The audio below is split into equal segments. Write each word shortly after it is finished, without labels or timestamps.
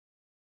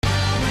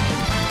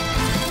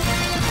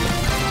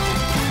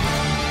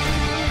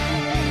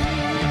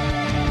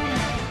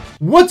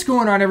What's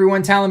going on,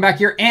 everyone? Talon back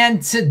here,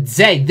 and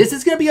today this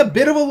is going to be a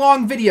bit of a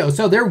long video,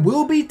 so there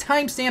will be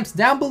timestamps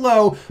down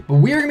below, but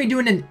we're going to be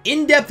doing an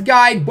in-depth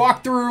guide,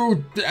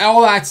 walkthrough,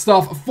 all that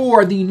stuff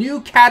for the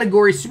new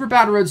category Super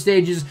Battle Road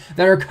stages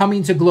that are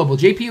coming to global.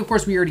 JP, of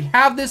course, we already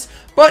have this,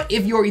 but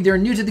if you're either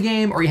new to the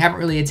game or you haven't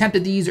really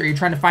attempted these, or you're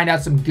trying to find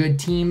out some good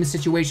team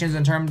situations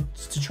in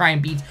terms to try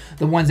and beat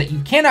the ones that you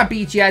cannot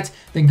beat yet,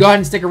 then go ahead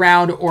and stick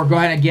around, or go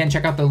ahead and again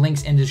check out the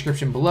links in the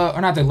description below,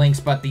 or not the links,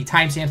 but the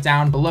timestamps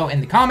down below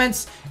in the comments.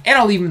 And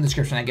I'll leave them in the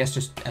description, I guess,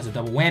 just as a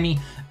double whammy,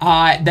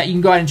 that you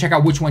can go ahead and check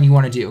out which one you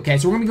want to do, okay?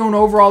 So we're going to be going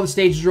over all the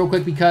stages real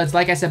quick because,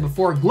 like I said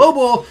before,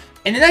 global,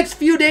 in the next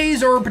few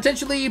days or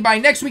potentially by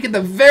next week at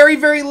the very,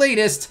 very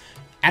latest,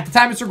 at the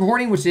time of this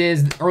recording, which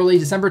is early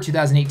December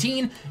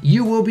 2018,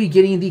 you will be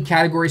getting the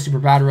category Super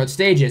Battle Road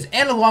stages,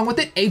 and along with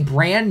it, a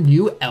brand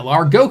new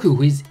LR Goku,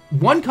 who is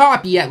one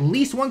copy, at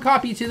least one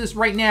copy to this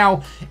right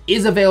now,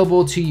 is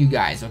available to you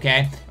guys,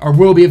 okay? Or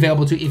will be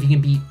available to if you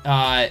can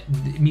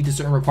meet the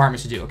certain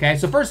requirements to do, okay?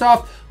 So first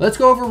off, let's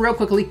go over real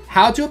quickly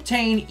how to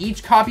obtain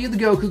each copy of the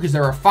Goku, because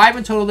there are 5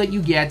 in total that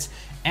you get,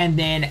 and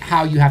then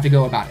how you have to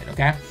go about it,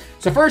 okay?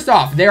 So first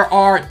off, there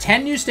are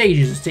 10 new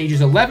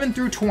stages 11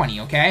 through 20,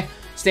 okay?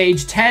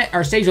 Stage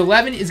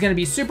 11 is going to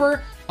be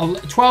Super,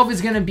 12 is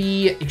going to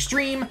be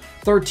Extreme,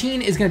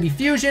 13 is going to be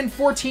Fusion,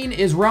 14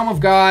 is Realm of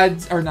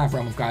Gods, or not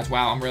Realm of Gods,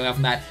 wow, I'm really off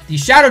on that, the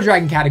Shadow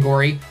Dragon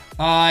category,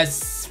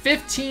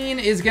 15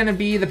 is going to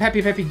be the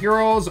Peppy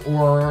Girls,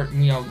 or,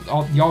 you know,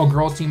 the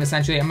all-girls team,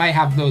 essentially. I might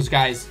have those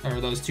guys,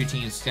 or those two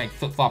teams, like,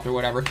 flip-flopped or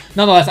whatever.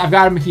 Nonetheless, I've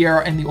got them here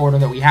in the order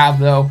that we have,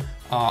 though,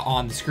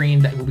 on the screen,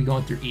 that we'll be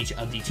going through each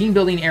of the team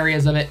building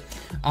areas of it.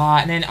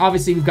 And then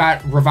obviously we've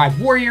got Revived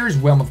Warriors,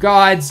 Realm of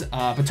Gods,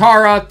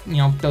 Patara, you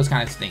know, those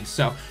kind of things.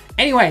 So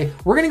anyway,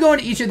 we're going to go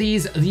into each of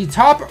these. The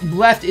top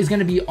left is going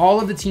to be all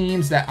of the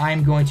teams that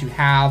I'm going to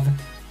have,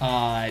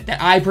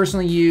 that I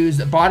personally use.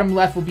 The bottom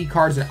left will be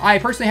cards that I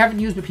personally haven't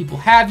used, but people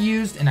have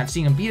used, and I've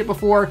seen them beat it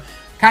before.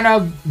 Kind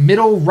of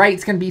middle right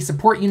is going to be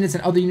support units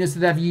and other units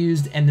that I've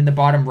used, and then the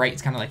bottom right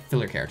is kind of like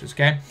filler characters,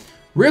 okay?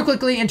 Real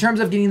quickly, in terms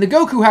of getting the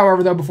Goku,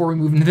 however, though, before we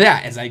move into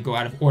that, as I go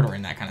out of order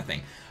and that kind of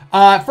thing.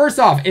 First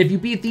off, if you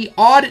beat the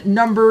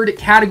odd-numbered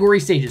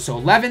category stages, so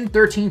 11,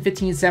 13,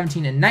 15,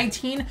 17, and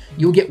 19,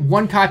 you'll get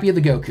 1 copy of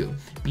the Goku.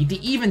 Beat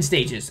the even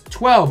stages,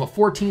 12,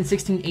 14,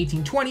 16,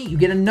 18, 20, you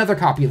get another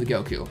copy of the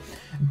Goku.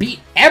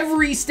 Beat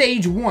every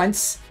stage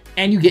once,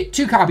 and you get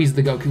 2 copies of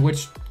the Goku,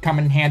 which come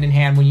in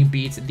hand when you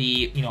beat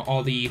the, you know,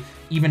 all the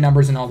even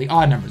numbers and all the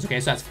odd numbers, okay?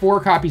 So that's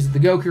 4 copies of the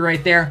Goku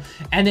right there.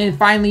 And then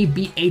finally,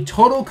 beat a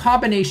total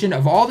combination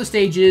of all the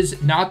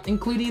stages, not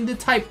including the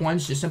type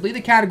ones, just simply the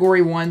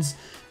category ones,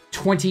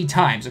 20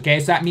 times, okay?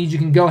 So that means you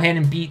can go ahead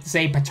and beat,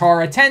 say,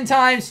 Patara 10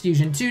 times,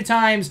 Fusion 2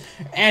 times,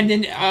 and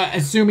then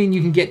assuming you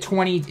can get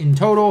 20 in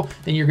total,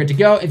 then you're good to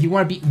go. If you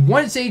want to beat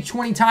one stage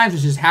 20 times,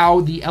 which is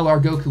how the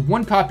LR Goku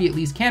 1 copy at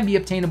least can be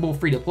obtainable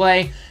free to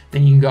play,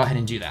 then you can go ahead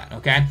and do that,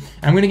 okay? And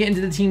I'm going to get into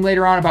the team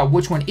later on about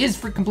which one is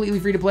completely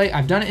free to play.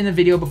 I've done it in a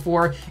video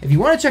before. If you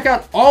want to check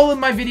out all of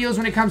my videos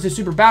when it comes to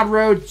Super Battle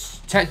Road,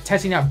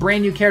 testing out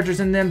brand new characters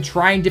in them,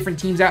 trying different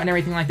teams out and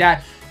everything like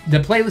that, the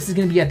playlist is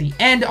going to be at the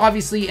end,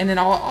 obviously, and then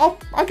I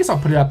guess I'll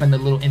put it up in the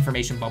little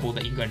information bubble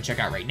that you can go ahead and check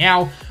out right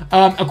now.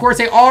 Of course,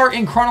 they are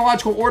in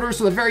chronological order,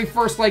 so the very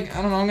first, like,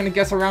 I don't know, I'm going to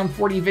guess around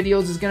 40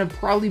 videos is going to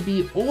probably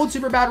be old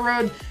Super Battle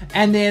Road,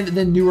 and then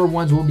the newer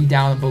ones will be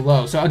down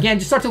below. So again,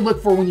 just start to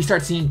look for when you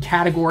start seeing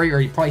category, or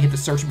you probably hit the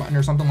search button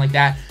or something like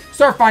that.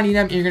 Start finding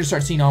them, and you're going to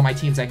start seeing all my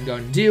teams I can go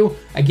and do.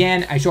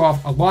 Again, I show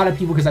off a lot of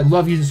people because I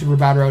love using Super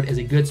Battle Road as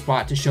a good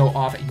spot to show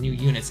off new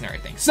units and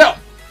everything. So,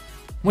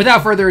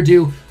 without further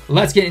ado,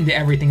 let's get into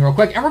everything real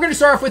quick. And we're going to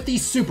start off with the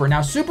Super.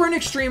 Now, Super and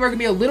Extreme are going to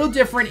be a little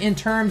different in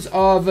terms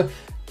of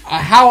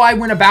how I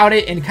went about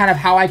it and kind of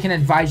how I can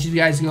advise you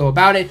guys to go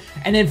about it.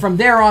 And then from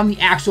there on, the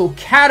actual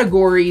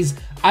categories,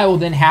 I will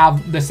then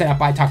have the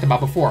setup I talked about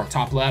before.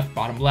 Top left,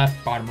 bottom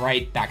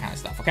right, that kind of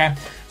stuff, okay?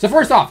 So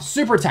first off,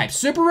 Super type.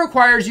 Super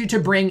requires you to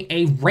bring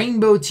a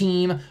rainbow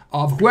team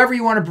of whoever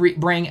you want to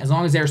bring, as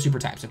long as they're Super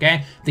types,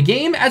 okay? The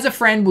game, as a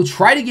friend, will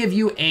try to give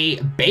you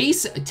a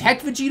base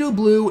Tech Vegito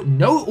Blue,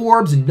 no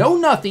orbs, no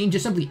nothing,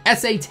 just simply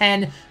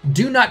SA10.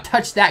 Do not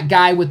touch that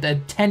guy with the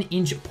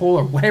 10-inch pole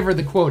or whatever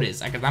the quote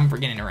is, because I'm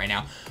forgetting it right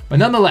now. But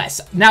nonetheless,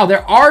 now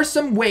there are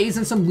some ways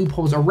and some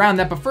loopholes around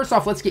that, but first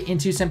off, let's get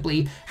into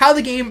simply how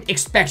the game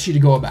expects you to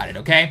go about it,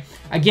 okay?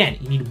 Again,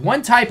 you need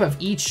 1 type of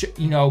each,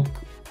 you know,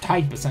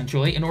 type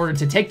essentially in order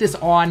to take this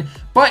on,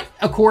 but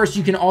of course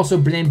you can also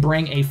then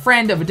bring a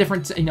friend of a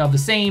different, you know, the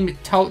same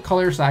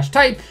color /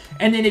 type,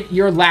 and then if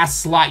your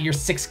last slot, your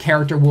 6th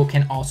character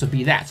can also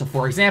be that. So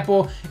for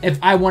example, if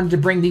I wanted to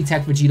bring the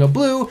Tech Vegito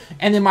Blue,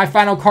 and then my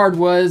final card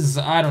was,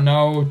 I don't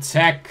know,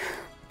 Tech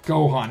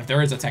Gohan, if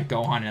there is a Tech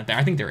Gohan out there.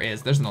 I think there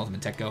is. There's an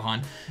Ultimate Tech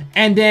Gohan.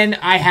 And then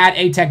I had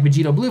a Tech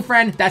Vegito Blue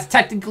friend. That's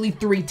technically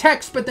 3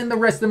 techs, but then the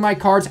rest of my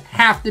cards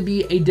have to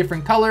be a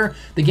different color.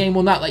 The game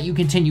will not let you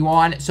continue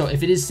on. So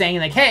if it is saying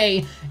like,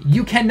 hey,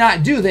 you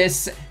cannot do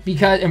this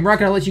because, and we're not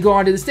going to let you go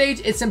onto the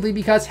stage, it's simply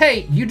because,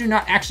 hey, you do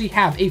not actually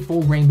have a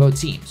full rainbow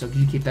team. So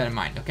you keep that in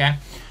mind, okay?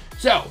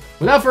 So,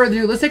 without further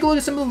ado, let's take a look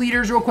at some of the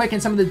leaders real quick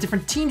and some of the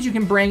different teams you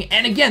can bring.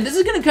 And again, this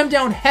is going to come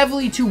down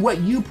heavily to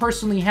what you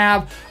personally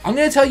have. I'm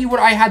going to tell you what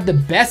I had the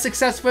best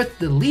success with,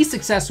 the least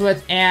success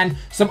with, and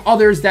some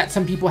others that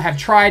some people have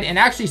tried and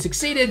actually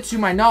succeeded to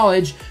my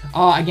knowledge.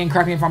 Again,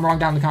 correct me if I'm wrong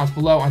down in the comments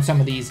below on some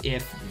of these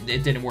if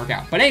it didn't work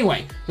out. But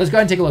anyway, let's go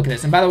ahead and take a look at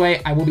this. And by the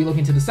way, I will be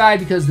looking to the side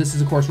because this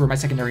is, of course, where my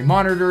secondary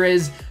monitor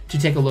is to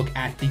take a look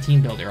at the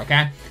team builder,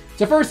 okay?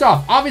 So first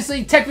off,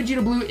 obviously, Tech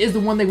Vegeta Blue is the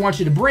one they want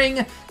you to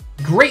bring.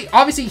 Great.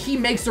 Obviously, he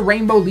makes the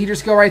rainbow leader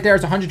skill right there.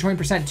 It's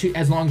 120% to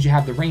as long as you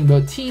have the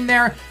rainbow team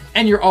there,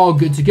 and you're all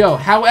good to go.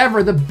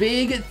 However, the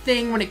big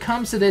thing when it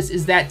comes to this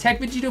is that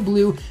Tech Vegeta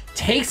Blue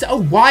takes a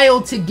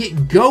while to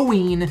get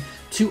going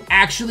to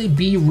actually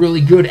be really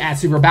good at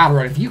Super Battle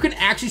Road. If you can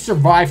actually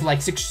survive for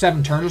like 6 or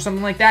 7 turns or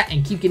something like that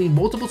and keep getting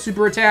multiple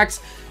super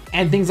attacks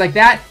and things like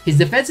that, his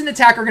defense and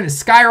attack are going to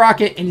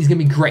skyrocket and he's going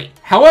to be great.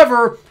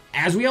 However,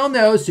 as we all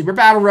know, Super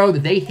Battle Road,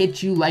 they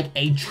hit you like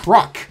a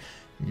truck.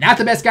 Not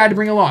the best guy to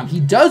bring along. He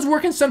does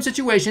work in some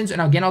situations,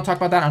 and again, I'll talk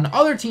about that on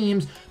other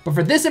teams, but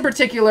for this in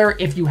particular,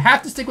 if you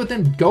have to stick with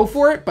him, go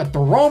for it, but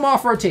throw him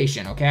off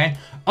rotation, okay?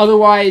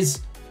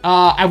 Otherwise,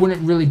 I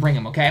wouldn't really bring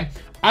him, okay?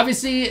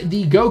 Obviously,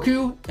 the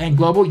Goku and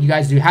Global, you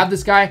guys do have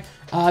this guy.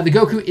 The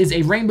Goku is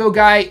a rainbow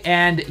guy,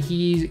 and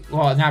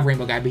well, not a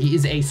rainbow guy, but he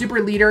is a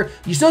super leader.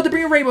 You still have to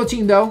bring a rainbow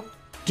team, though.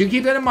 Do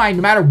keep that in mind.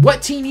 No matter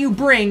what team you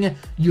bring,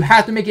 you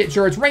have to make it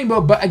sure it's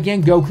rainbow. But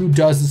again, Goku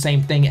does the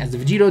same thing as the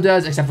Vegito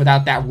does, except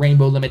without that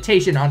rainbow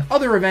limitation on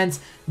other events.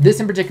 This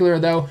in particular,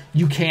 though,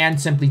 you can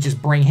simply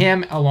just bring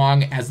him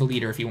along as the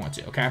leader if you want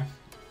to, okay?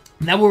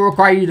 And that will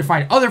require you to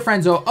find other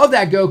friends, though, of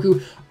that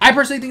Goku. I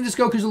personally think this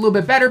Goku's a little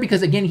bit better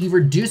because, again, he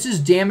reduces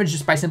damage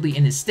just by simply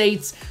in his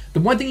states.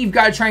 The one thing you've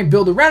got to try and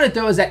build around it,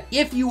 though, is that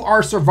if you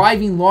are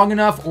surviving long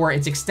enough or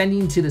it's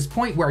extending to this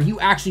point where you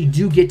actually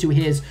do get to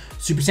his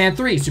Super Saiyan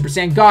 3, Super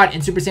Saiyan God,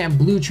 and Super Saiyan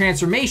Blue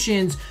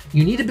transformations,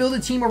 you need to build a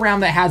team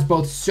around that has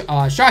both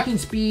Shocking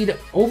Speed,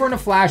 Over in a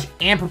Flash,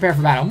 and Prepare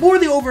for Battle. More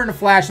the Over in a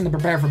Flash than the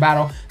Prepare for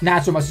Battle,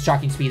 not so much the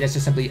Shocking Speed. That's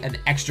just simply an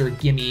extra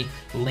gimme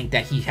link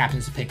that he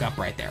happens to pick up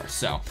right there.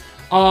 So,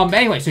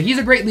 anyway, so he's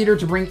a great leader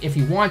to bring if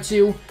you want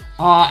to.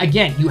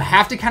 Again, you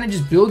have to kind of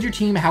just build your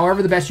team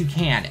however the best you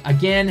can.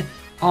 Again,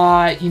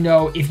 you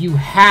know, if you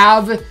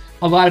have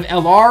a lot of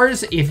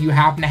LRs, if you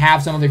happen to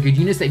have some other good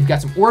units that you've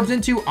got some orbs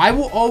into, I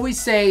will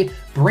always say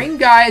bring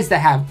guys that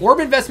have orb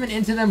investment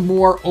into them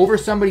more over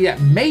somebody that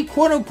may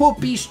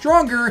quote-unquote be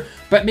stronger,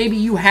 but maybe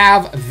you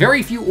have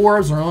very few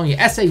orbs or only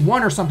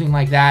SA1 or something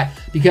like that,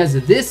 because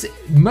this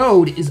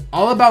mode is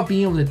all about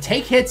being able to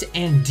take hits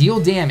and deal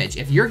damage.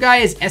 If your guy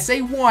is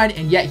SA1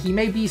 and yet he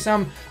may be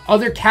some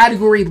other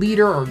category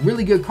leader or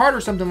really good card or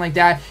something like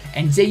that,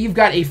 and say you've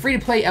got a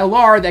free-to-play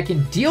LR that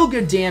can deal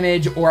good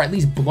damage or at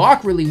least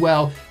block really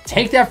well,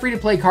 take that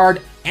free-to-play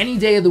card any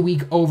day of the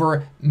week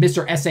over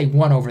Mr.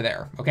 SA1 over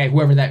there, okay?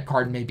 Whoever that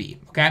card may be,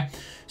 okay?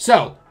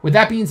 So, with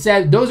that being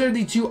said, those are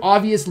the two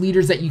obvious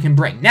leaders that you can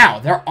bring. Now,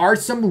 there are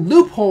some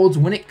loopholes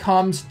when it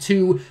comes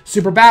to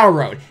Super Battle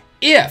Road.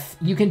 If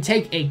you can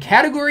take a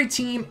category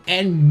team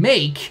and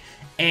make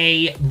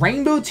a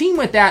rainbow team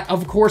with that,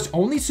 of course,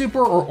 only super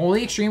or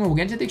only extreme, and we'll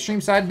get into the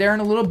extreme side there in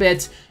a little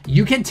bit,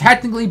 you can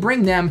technically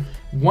bring them.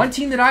 One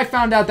team that I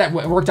found out that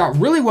worked out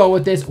really well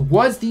with this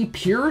was the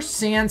Pure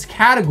Sans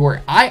category.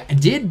 I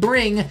did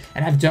bring,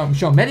 and I've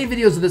shown many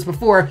videos of this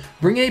before,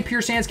 bringing a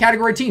Pure Sans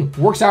category team.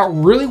 Works out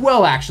really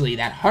well, actually.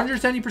 That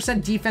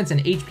 170% defense and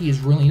HP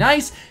is really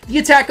nice. The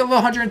attack of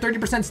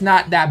 130% is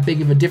not that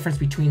big of a difference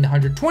between the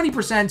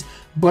 120%,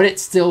 but it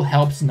still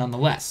helps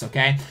nonetheless,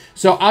 okay?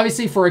 So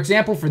obviously, for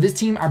example, for this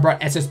team, I brought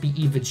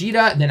SSBE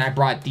Vegeta, then I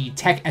brought the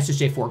Tech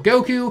SSJ4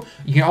 Goku.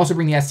 You can also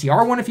bring the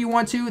STR one if you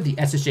want to, the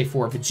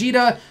SSJ4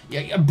 Vegeta.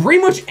 Pretty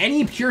much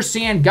any Pure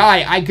Saiyan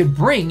guy I could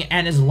bring,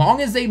 and as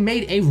long as they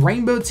made a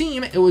rainbow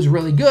team, it was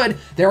really good.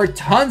 There are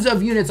tons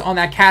of units on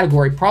that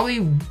category, probably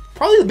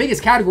the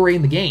biggest category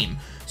in the game.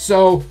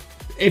 So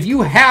if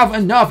you have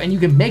enough and you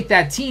can make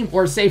that team,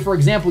 or say, for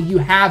example, you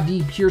have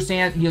the Pure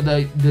Saiyan, you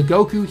know, the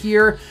Goku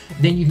here,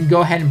 then you can go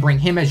ahead and bring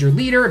him as your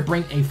leader,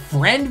 bring a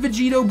friend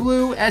Vegito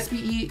Blue,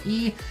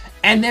 SBE,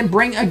 and then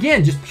bring,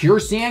 again, just Pure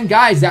Saiyan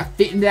guys that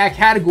fit into that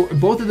category,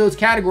 both of those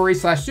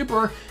categories /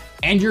 super,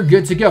 and you're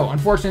good to go.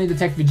 Unfortunately, the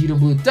Tech Vegito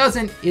Blue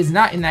is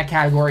not in that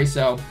category,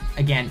 so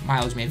again,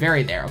 mileage may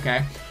vary there,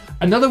 okay?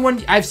 Another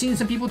one I've seen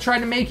some people try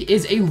to make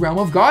is a Realm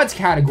of Gods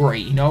category,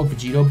 you know,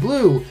 Vegito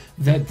Blue.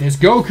 This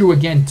Goku,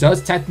 again,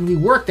 does technically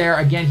work there.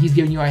 Again, he's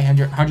giving you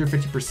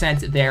 150%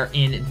 there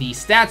in the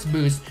stats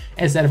boost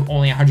instead of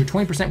only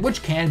 120%,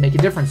 which can make a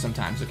difference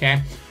sometimes,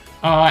 okay?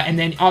 And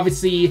then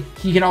obviously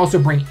he can also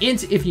bring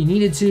int if you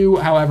needed to.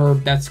 However,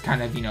 that's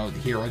kind of, you know,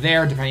 here or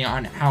there depending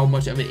on how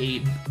much of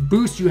a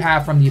boost you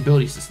have from the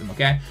ability system,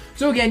 okay?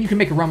 So again, you can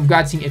make a Realm of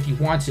God team if you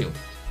want to.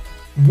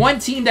 One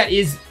team that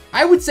is,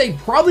 I would say,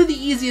 probably the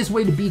easiest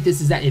way to beat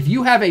this is that if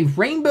you have a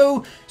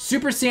Rainbow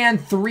Super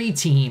Saiyan 3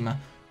 team,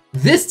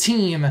 this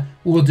team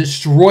will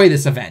destroy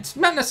this event.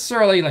 Not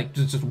necessarily like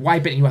just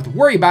wipe it and you have to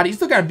worry about it. You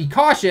still got to be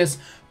cautious,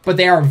 but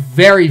they are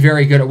very,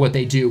 very good at what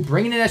they do.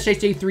 Bringing an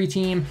SJJ3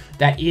 team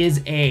that is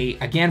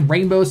again,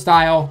 rainbow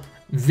style.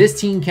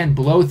 This team can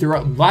blow through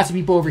it. Lots of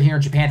people over here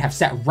in Japan have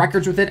set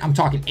records with it. I'm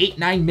talking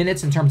 8-9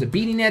 minutes in terms of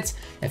beating it.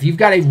 If you've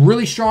got a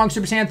really strong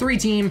Super Saiyan 3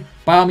 team,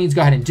 by all means,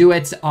 go ahead and do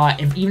it.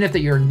 Even if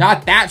you're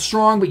not that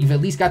strong, but you've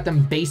at least got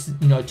them base,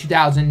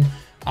 2,000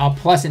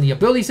 plus in the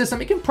ability system,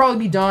 it can probably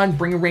be done.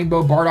 Bring a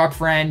Rainbow Bardock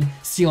friend,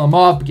 seal them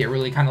up, get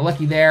really kind of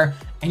lucky there,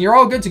 and you're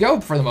all good to go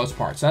for the most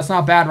part. So that's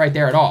not bad right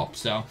there at all.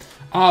 So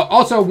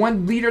also,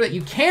 one leader that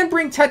you can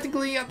bring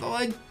technically,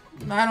 I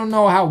don't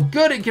know how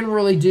good it can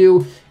really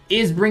do,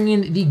 is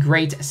bringing the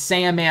great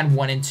Saiyaman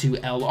 1 and 2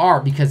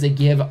 LR, because they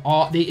give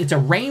it's a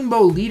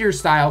rainbow leader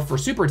style for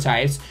super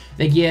types.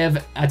 They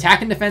give attack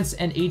and defense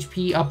and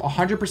HP up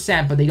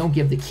 100%, but they don't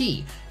give the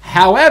key.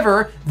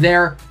 However,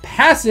 their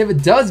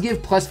passive does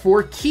give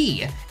 +4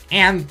 key,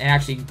 and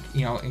actually,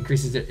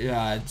 increases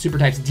super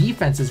types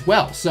defense as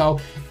well. So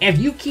if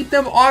you keep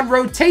them on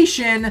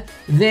rotation,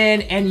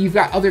 and you've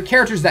got other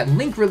characters that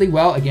link really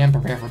well, again,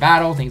 prepare for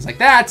battle, things like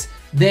that,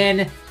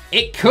 then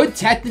it could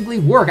technically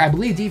work. I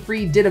believe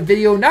D3 did a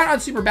video, not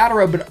on Super Battle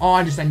Road, but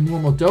on just a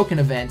normal Dokkan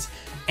event,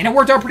 and it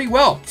worked out pretty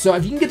well. So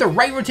if you can get the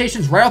right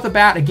rotations right off the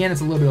bat, again,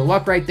 it's a little bit of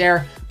luck right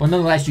there, but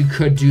nonetheless, you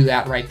could do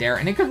that right there,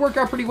 and it could work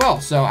out pretty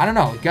well. So I don't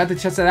know, you got to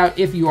test that out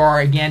if you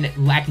are, again,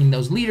 lacking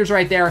those leaders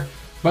right there,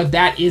 but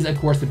that is, of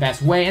course, the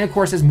best way. And of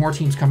course, as more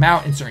teams come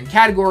out in certain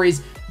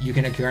categories, you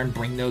can occur and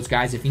bring those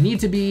guys if you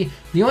need to be.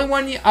 The only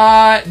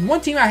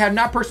one team I have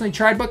not personally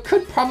tried, but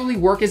could probably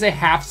work is a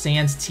half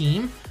Sans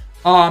team.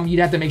 You'd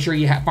have to make sure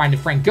you find a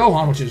Frank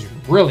Gohan, which is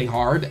really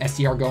hard.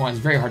 STR Gohan is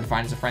very hard to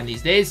find as a friend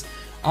these days.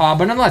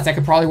 But nonetheless, that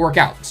could probably work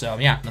out. So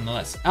yeah,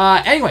 nonetheless.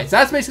 Anyway, so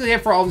that's basically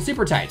it for all the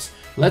super types.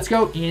 Let's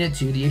go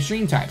into the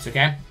extreme types,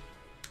 okay?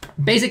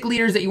 Basic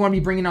leaders that you want to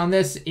be bringing on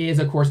this is,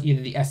 of course,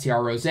 either the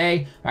STR Rose,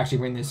 I'm actually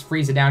bringing this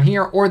Frieza down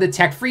here, or the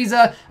Tech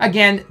Frieza.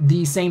 Again,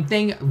 the same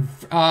thing.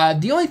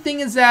 The only thing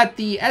is that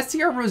the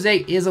STR Rose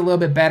is a little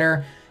bit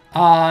better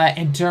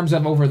in terms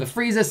of over the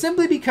Frieza,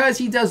 simply because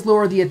he does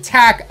lower the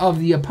attack of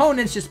the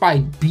opponents just by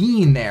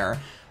being there.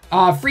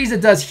 Frieza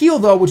does heal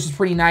though, which is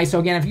pretty nice. So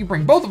again, if you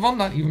bring both of them,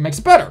 that even makes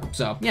it better.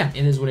 So yeah,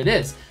 it is what it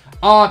is.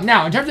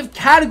 Now, in terms of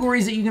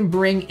categories that you can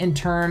bring in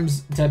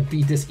terms to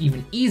beat this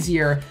even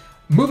easier,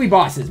 movie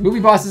bosses. Movie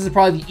bosses is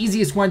probably the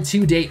easiest one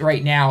to date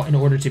right now in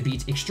order to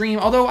beat Extreme,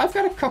 although I've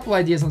got a couple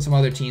ideas on some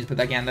other teams, but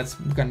again, that's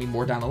going to be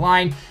more down the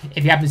line.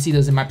 If you happen to see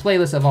those in my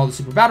playlist of all the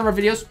Super Battle Road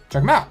videos,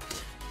 check them out.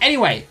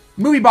 Anyway,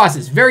 movie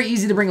bosses, very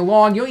easy to bring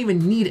along. You don't even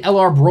need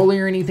LR Broly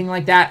or anything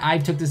like that. I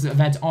took this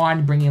event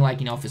on bringing, like,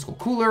 Physical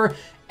Cooler,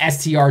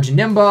 STR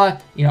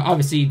Janimba,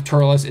 obviously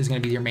Turles is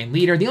going to be your main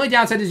leader. The only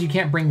downside is you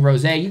can't bring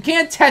Rose. You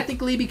can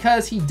technically,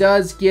 because he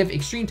does give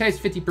extreme types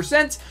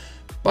 50%,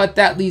 but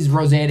that leaves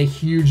Rose at a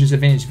huge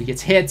disadvantage if he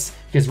gets hits,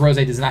 because Rose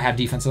does not have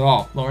defense at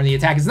all. Lowering the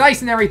attack is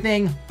nice and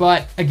everything,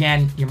 but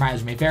again, your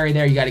mileage may vary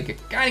there. You gotta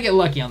get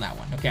lucky on that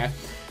one, okay?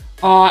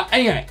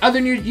 Anyway, other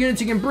new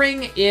units you can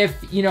bring,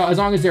 if, as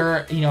long as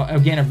they're,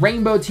 again, a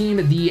rainbow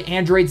team, the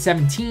Android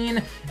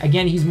 17,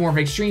 again, he's more of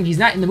an extreme. He's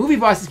not in the movie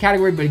bosses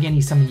category, but again,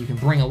 he's something you can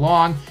bring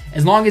along.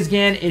 As long as,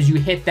 again, as you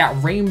hit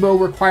that rainbow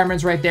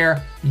requirements right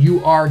there,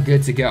 you are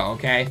good to go,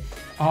 okay?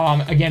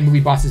 Again, movie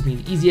bosses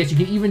being the easiest.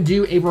 You can even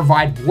do a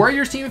Revived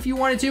Warriors team if you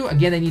wanted to.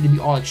 Again, they need to be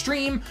all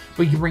extreme,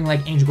 but you can bring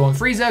like Angel Golden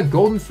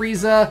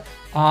Frieza,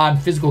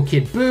 Physical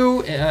Kid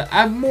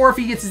Buu. More if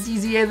he gets his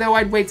EZA though,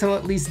 I'd wait till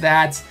at least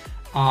that.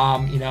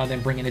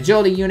 Then bring an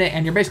agility unit,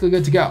 and you're basically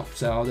good to go.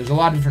 So there's a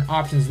lot of different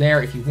options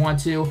there if you want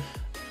to.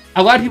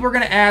 A lot of people are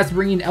going to ask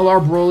bringing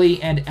LR Broly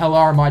and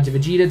LR Majin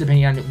Vegeta,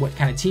 depending on what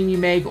kind of team you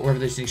make, or if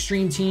there's an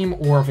extreme team,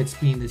 or if it's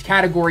being the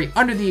category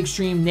under the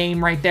extreme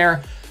name right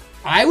there.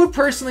 I would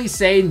personally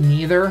say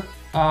neither.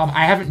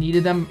 I haven't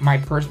needed them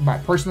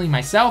personally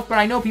myself, but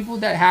I know people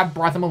that have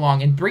brought them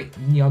along and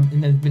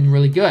and they've been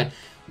really good.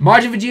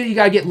 Majin Vegeta, you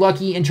gotta get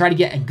lucky and try to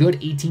get a good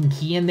 18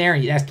 key in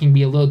there. That can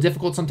be a little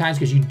difficult sometimes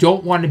because you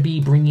don't want to be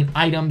bringing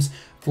items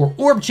for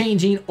orb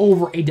changing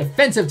over a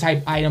defensive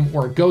type item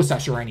or a ghost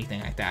usher or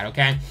anything like that,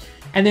 okay?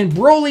 And then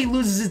Broly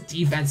loses his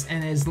defense,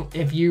 and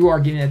if you are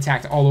getting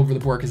attacked all over the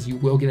board, because you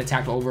will get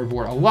attacked all over the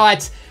board a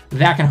lot,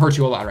 that can hurt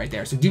you a lot right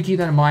there. So do keep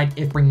that in mind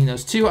if bringing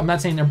those two. I'm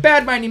not saying they're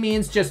bad by any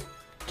means, just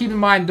keep in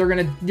mind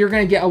you're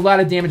gonna get a lot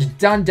of damage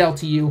dealt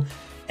to you,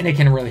 and it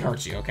can really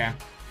hurt you, okay?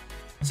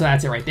 So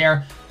that's it right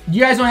there.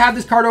 You guys don't have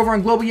this card over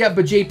on Global yet,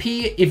 but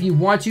JP, if you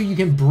want to, you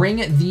can bring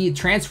the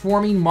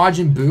Transforming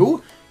Majin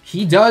Buu.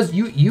 He does,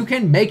 you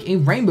can make a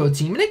rainbow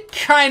team, and it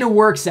kind of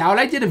works out.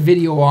 I did a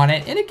video on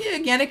it, and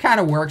again, it kind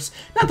of works.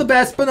 Not the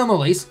best, but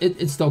nonetheless,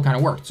 it still kind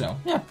of worked. So,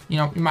 yeah,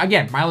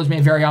 again, mileage may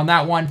vary on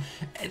that one.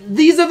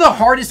 These are the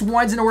hardest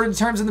ones in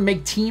terms of to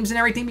make teams and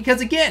everything,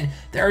 because again,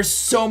 there are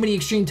so many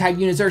extreme type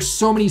units, there are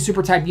so many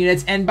super type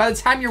units, and by the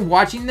time you're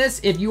watching this,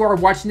 if you are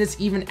watching this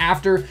even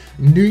after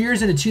New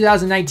Year's into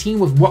 2019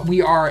 with what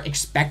we are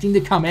expecting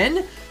to come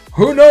in,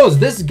 who knows?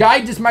 This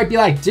guy just might be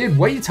like, dude,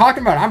 what are you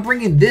talking about? I'm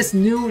bringing this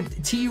new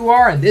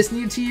TUR and this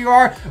new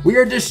TUR. We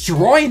are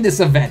destroying this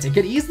event. It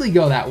could easily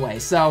go that way.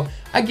 So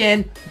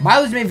again,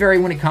 mileage may vary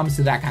when it comes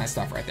to that kind of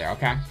stuff right there,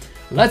 okay?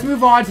 Let's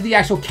move on to the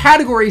actual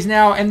categories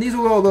now, and these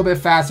will go a little bit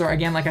faster.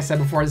 Again, like I said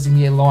before, this is gonna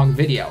be a long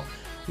video.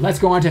 Let's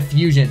go on to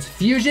fusions.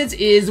 Fusions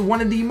is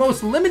one of the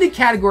most limited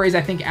categories,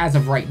 I think, as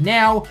of right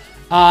now.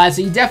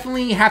 So you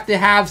definitely have to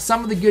have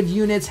some of the good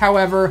units.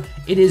 However,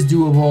 it is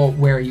doable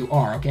where you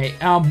are, okay?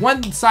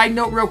 One side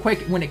note real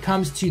quick, when it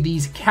comes to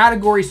these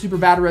category Super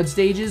Battle Road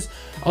stages,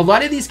 a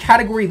lot of these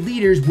category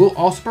leaders will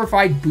also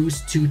provide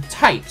boosts to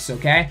types,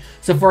 okay?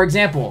 So for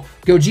example,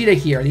 Gogeta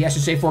here, the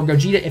SSJ4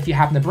 Gogeta, if you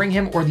happen to bring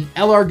him, or the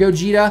LR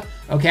Gogeta,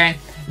 okay?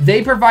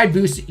 They provide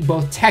boosts to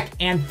both tech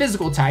and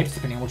physical types,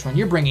 depending on which one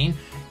you're bringing.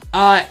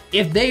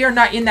 If they are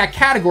not in that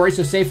category,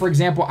 so say for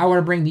example, I want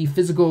to bring the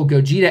physical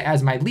Gogeta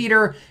as my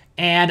leader,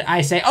 and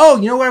I say, oh,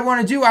 you know what I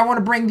want to do? I want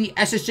to bring the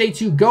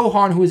SSJ2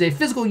 Gohan, who is a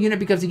physical unit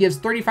because he gives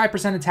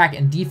 35% attack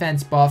and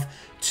defense buff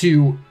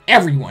to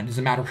everyone.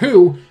 Doesn't matter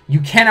who,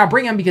 you cannot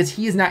bring him because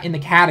he is not in the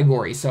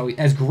category. So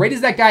as great as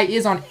that guy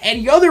is on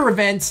any other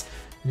events,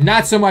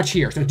 not so much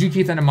here. So do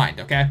keep that in mind,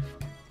 okay?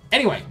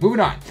 Anyway, moving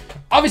on.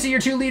 Obviously,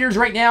 your two leaders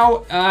right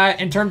now,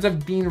 in terms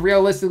of being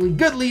realistically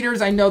good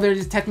leaders, I know they're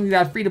just technically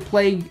not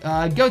free-to-play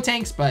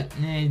Gotenks, but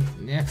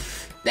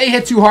they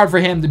hit too hard for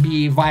him to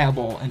be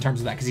viable in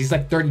terms of that, because he's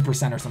like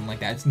 30% or something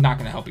like that. It's not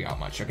going to help you out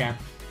much, okay?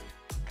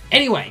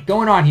 Anyway,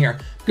 going on here.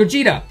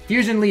 Gogeta,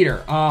 Fusion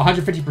Leader,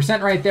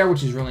 150% right there,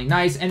 which is really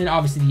nice. And then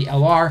obviously the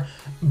LR.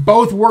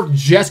 Both work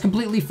just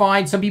completely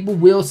fine. Some people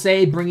will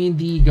say bringing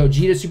the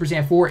Gogeta Super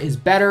Saiyan 4 is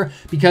better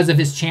because of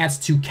his chance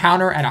to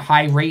counter at a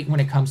high rate when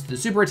it comes to the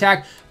super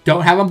attack.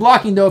 Don't have him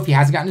blocking though if he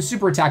hasn't gotten a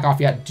super attack off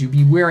yet. Do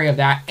be wary of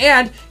that.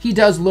 And he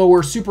does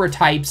lower super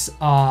types,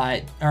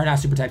 or not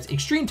super types,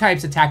 extreme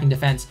types attack and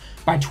defense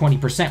by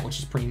 20%, which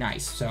is pretty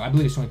nice. So I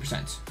believe it's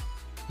 20%.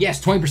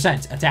 Yes,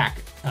 20%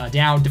 attack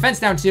down, defense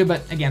down too,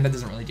 but again, that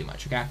doesn't really do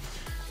much, okay?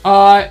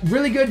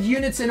 Really good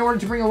units in order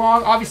to bring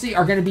along, obviously,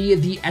 are going to be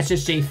the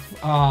SSJ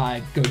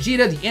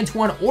Gogeta, the Int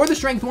one, or the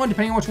Strength one,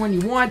 depending on which one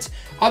you want.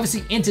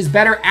 Obviously, Int is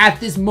better at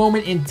this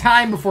moment in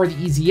time before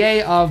the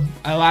EZA of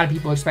a lot of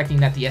people expecting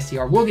that the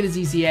STR will get his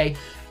EZA.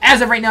 As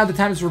of right now, at the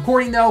time of this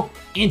recording, though,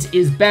 Int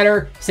is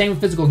better. Same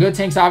with Physical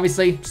Gotenks,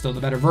 obviously. Still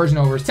the better version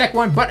over his Tech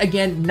one, but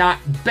again, not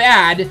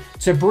bad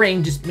to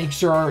bring. Just make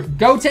sure,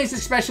 Gotenks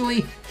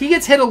especially, he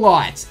gets hit a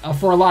lot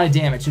for a lot of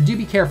damage, so do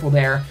be careful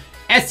there.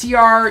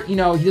 STR, you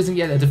know, he doesn't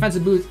get a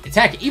defensive boost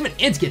attack. Even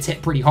Int gets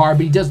hit pretty hard,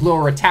 but he does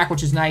lower attack,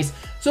 which is nice.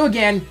 So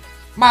again,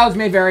 mileage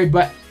may vary,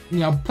 but you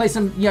know, play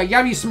some, you know, you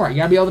gotta be smart. You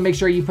gotta be able to make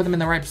sure you put them in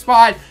the right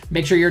spot,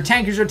 make sure your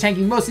tankers are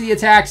tanking most of the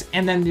attacks,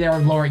 and then they're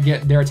lowering,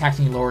 their attacks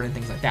getting lowered and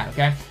things like that,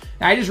 okay?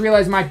 Now, I just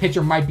realized my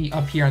picture might be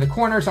up here in the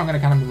corner, so I'm gonna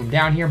kind of move him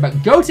down here, but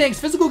Gotenks,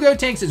 Physical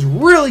Gotenks is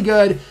really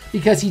good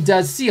because he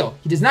does seal.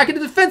 He does not get a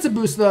defensive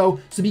boost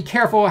though, so be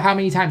careful how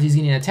many times he's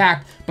getting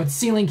attacked, but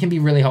sealing can be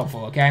really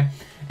helpful, okay?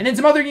 And then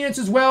some other units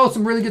as well,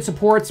 some really good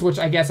supports, which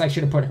I guess I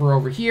should have put her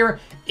over here,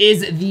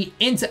 is the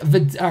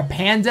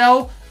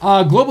Pandel.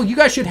 Global, you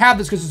guys should have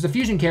this because it's a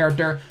fusion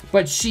character,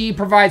 but she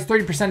provides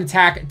 30%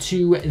 attack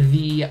to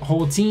the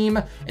whole team.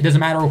 It doesn't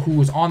matter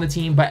who's on the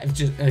team, but it's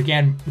just,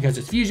 again, because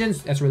it's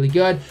fusions, that's really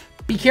good.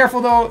 Be careful,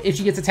 though, if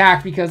she gets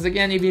attacked, because,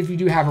 again, even if you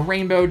do have a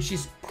rainbow,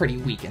 she's pretty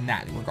weak in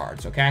that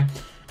regards, okay?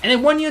 And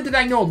then one unit that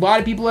I know a lot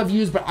of people have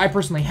used, but I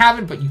personally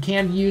haven't, but you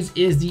can use,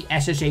 is the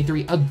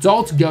SSJ3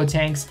 Adult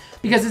Gotenks,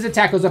 because his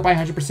attack goes up by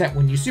 100%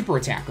 when you super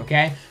attack,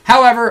 okay?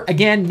 However,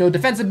 again, no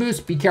defensive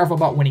boost. Be careful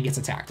about when he gets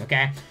attacked,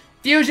 okay?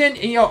 Fusion,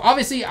 you know,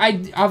 obviously, I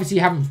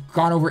haven't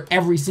gone over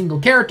every single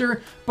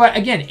character, but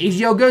again,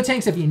 AGL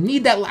Gotenks, if you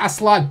need that last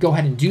slot, go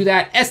ahead and do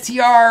that.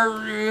 STR,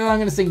 I'm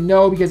gonna say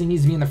no, because he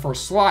needs to be in the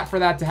first slot for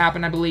that to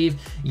happen, I believe.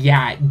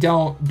 Yeah,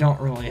 don't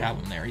really have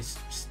him there. He's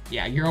just,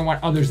 yeah, you're gonna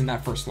want others in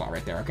that first slot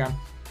right there, okay?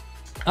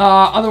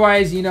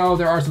 Otherwise, you know,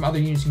 there are some other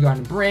units you can go ahead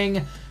and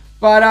bring.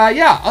 But,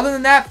 yeah, other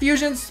than that,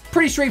 Fusion's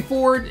pretty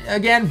straightforward.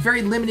 Again,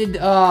 very limited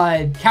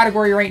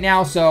category right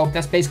now, so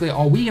that's basically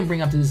all we can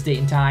bring up to this date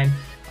and time.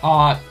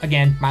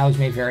 Again, mileage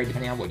may vary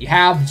depending on what you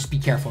have. Just be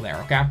careful there,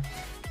 okay?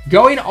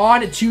 Going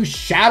on to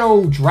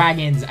Shadow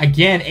Dragons.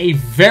 Again, a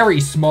very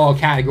small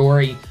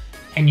category.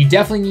 And you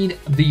definitely need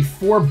the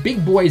 4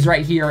 big boys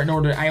right here in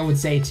order, I would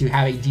say, to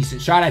have a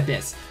decent shot at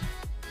this.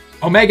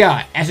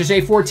 Omega,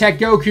 SSJ4 Tech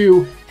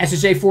Goku,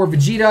 SSJ4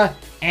 Vegeta,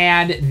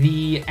 and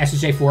the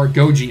SSJ4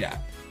 Gogeta.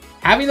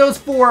 Having those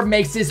 4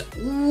 makes this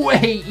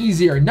way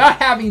easier.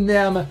 Not having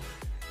them,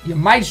 you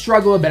might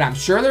struggle a bit. I'm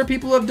sure there are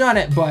people who have done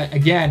it, but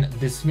again,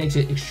 this makes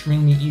it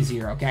extremely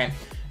easier, okay?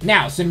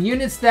 Now, some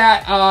units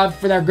that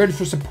are good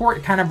for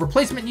support, kind of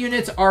replacement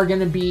units, are going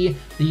to be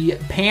the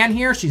Pan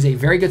here. She's a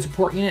very good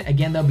support unit.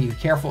 Again, though, be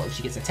careful if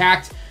she gets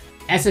attacked.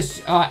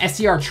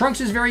 STR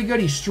Trunks is very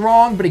good. He's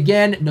strong, but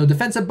again, no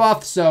defensive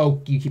buff,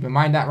 so you keep in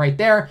mind that right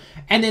there.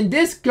 And then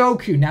this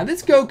Goku. Now,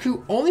 this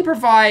Goku only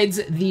provides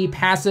the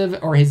passive,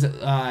 or his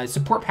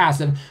support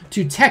passive,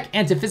 to tech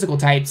and to physical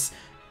types.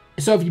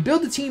 So if you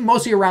build the team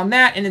mostly around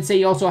that, and then say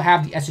you also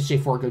have the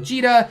SSJ4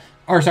 Gogeta,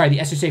 or sorry, the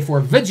SSA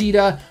for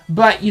Vegeta,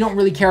 but you don't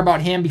really care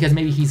about him because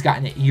maybe he's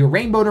gotten your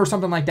rainbowed or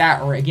something like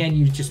that, or again,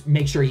 you just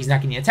make sure he's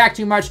not getting attacked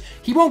too much.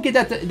 He won't get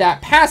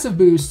that passive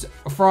boost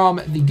from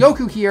the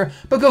Goku here,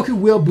 but Goku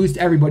will boost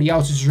everybody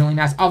else, which is really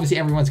nice. Obviously,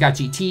 everyone's got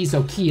GT,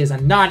 so Ki is a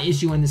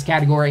non-issue in this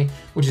category,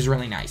 which is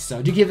really nice.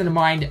 So do keep them in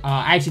mind.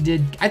 I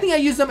think I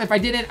used them. If I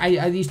didn't, I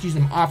at least used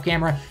them off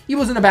camera. He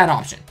wasn't a bad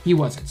option. He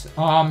wasn't.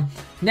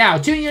 Now,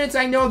 2 units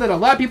I know that a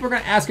lot of people are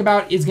going to ask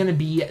about is going to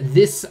be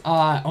this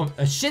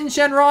Shin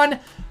Shenron.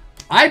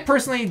 I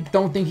personally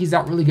don't think he's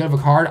that really good of a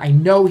card. I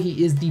know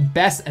he is the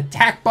best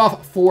attack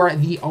buff for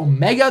the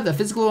Omega, the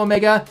physical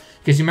Omega,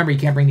 because you remember you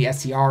can't bring the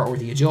STR or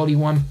the agility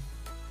one.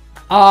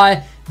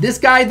 This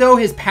guy, though,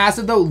 his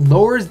passive, though,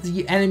 lowers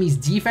the enemy's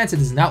defense. It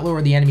does not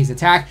lower the enemy's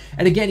attack.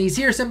 And again, he's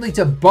here simply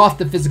to buff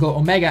the physical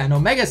Omega, and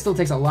Omega still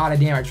takes a lot of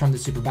damage from the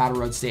Super Battle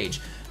Road stage.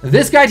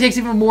 This guy takes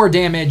even more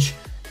damage,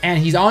 and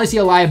he's honestly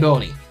a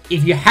liability.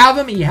 If you have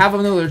him and you have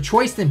another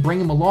choice, then bring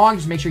him along.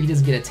 Just make sure he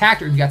doesn't get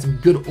attacked, or you've got some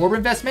good orb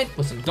investment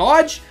with some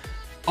dodge.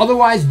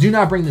 Otherwise, do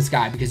not bring this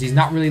guy because he's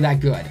not really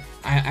that good.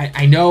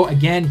 I know,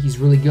 again, he's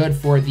really good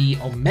for the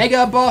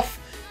Omega buff.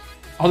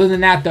 Other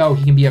than that, though,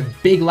 he can be a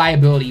big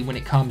liability when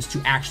it comes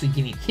to actually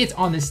getting hits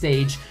on this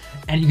stage,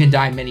 and you can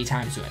die many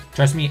times to it.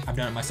 Trust me, I've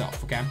done it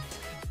myself, okay?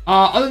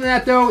 Other than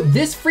that, though,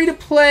 this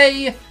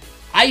free-to-play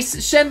Ice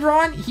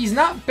Shenron, he's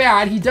not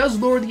bad. He does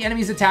lower the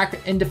enemy's attack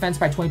and defense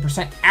by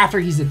 20% after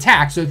he's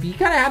attacked. So if you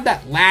kind of have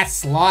that last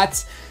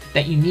slot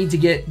that you need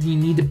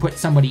to put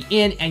somebody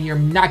in, and you're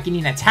not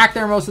getting attacked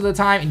there most of the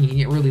time, and you can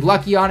get really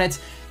lucky on it,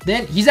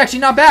 then he's actually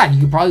not bad. You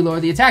can probably lower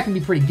the attack and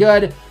be pretty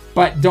good,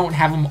 but don't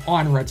have him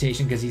on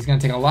rotation because he's going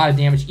to take a lot of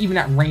damage. Even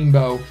at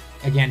Rainbow,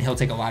 again, he'll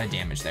take a lot of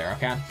damage there,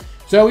 okay?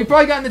 So we've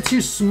probably gotten the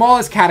 2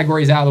 smallest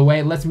categories out of the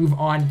way. Let's move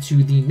on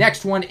to the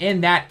next one,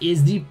 and that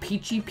is the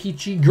Peachy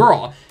Peachy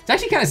Girl. It's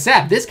actually kind of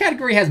sad. This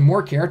category has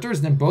more characters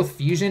than both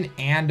Fusion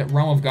and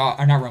Realm of God,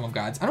 or not Realm of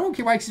Gods. I don't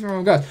care why I keep Realm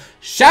of Gods.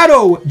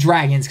 Shadow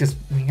Dragons, because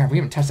we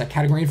haven't touched that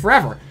category in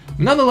forever.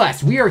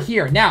 Nonetheless, we are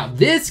here. Now,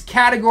 this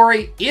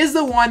category is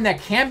the one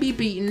that can be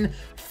beaten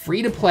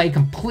free to play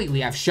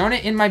completely. I've shown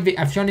it in my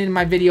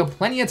video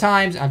plenty of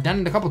times. I've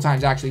done it a couple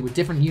times actually with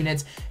different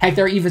units. Heck,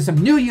 there are even some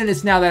new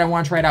units now that I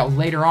want to try it out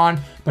later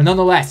on. But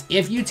nonetheless,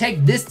 if you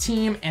take this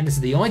team, and this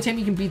is the only time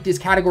you can beat this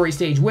category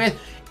stage with,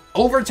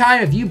 over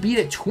time, if you beat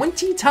it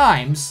 20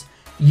 times,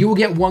 you will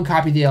get 1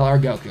 copy of the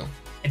LR Goku.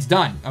 It's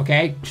done,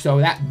 okay? So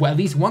that, well, at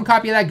least 1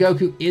 copy of that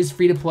Goku is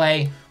free to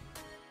play.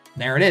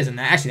 There it is, and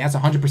actually that's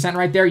 100%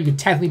 right there. You could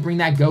technically bring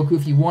that Goku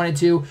if you wanted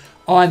to.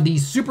 On the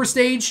super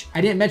stage,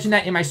 I didn't mention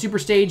that in my super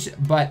stage,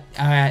 but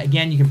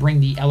again, you can bring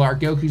the LR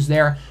Gokus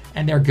there,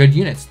 and they're good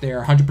units.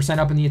 They're 100%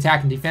 up in the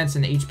attack and defense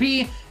and the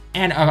HP,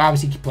 and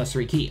obviously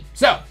 +3 Ki.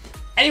 So,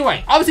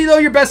 anyway, obviously though,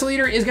 your best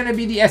leader is going to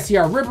be the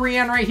STR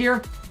Ribrianne right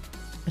here.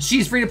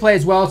 She's free to play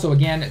as well, so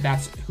again,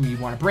 that's who you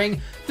want to bring.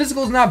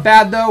 Physical is not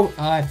bad though.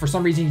 For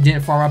some reason, you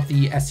didn't farm up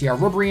the STR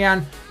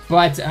Ribrianne,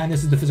 but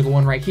this is the physical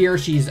one right here.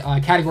 She's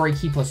category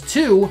Ki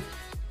 +2.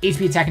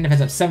 HP attack and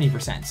defense of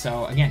 70%.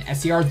 So again,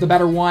 STR is the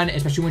better one,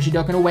 especially when she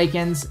Dokkan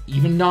Awakens.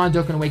 Even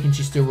non-Dokkan Awakens,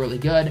 she's still really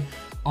good.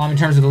 In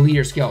terms of the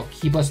leader skill,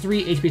 Ki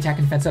 +3, HP attack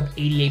and defense up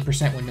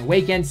 88% when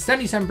awakened,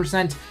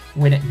 77%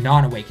 when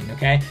non-awakened,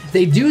 okay?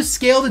 They do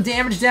scale the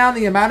damage down,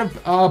 the amount of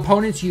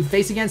opponents you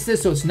face against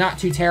this, so it's not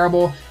too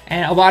terrible.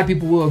 And a lot of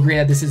people will agree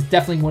that this is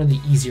definitely one of the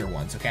easier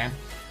ones, okay?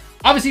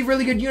 Obviously,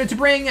 really good unit to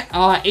bring.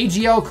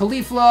 AGL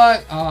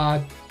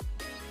Caulifla,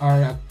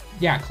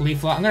 yeah,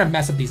 Caulifla. I'm gonna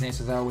mess up these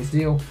names as I always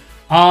do.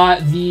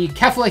 The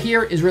Kefla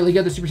here is really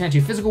good, the Super Saiyan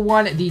 2 physical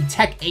one. The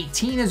Tech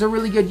 18 is a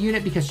really good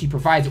unit because she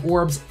provides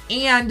orbs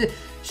and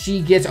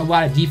she gets a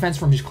lot of defense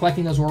from just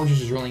collecting those orbs,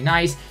 which is really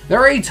nice. There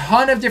are a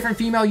ton of different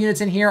female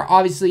units in here.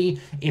 Obviously,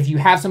 if you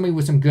have somebody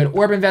with some good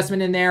orb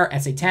investment in there,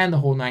 SA10, the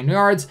whole 9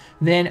 yards,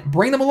 then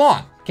bring them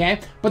along, okay?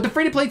 But the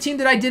free-to-play team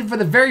that I did for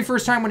the very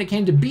first time when it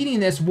came to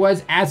beating this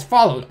was as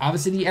followed.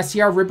 Obviously, the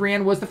STR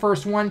Ribrianne was the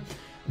first one.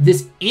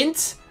 This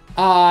Int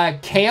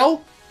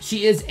Kale,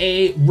 she is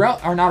a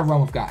not a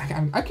Realm of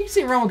God. I keep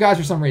saying Realm of Gods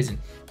for some reason.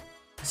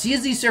 She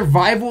is the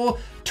Survival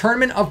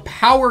Tournament of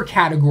Power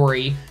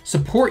category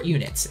support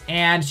units,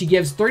 and she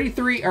gives 2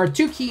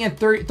 Ki and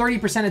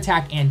 30%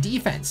 attack and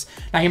defense.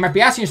 Now you might be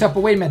asking yourself,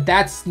 but wait a minute,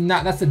 that's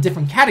a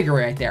different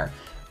category right there.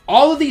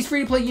 All of these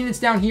free-to-play units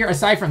down here,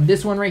 aside from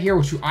this one right here,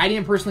 which I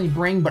didn't personally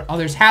bring, but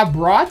others have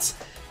brought,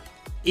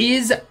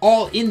 is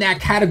all in that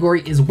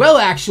category as well,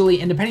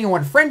 actually, and depending on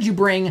what friends you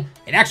bring,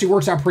 it actually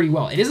works out pretty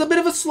well. It is a bit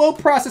of a slow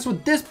process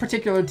with this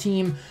particular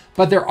team,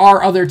 but there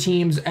are other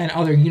teams and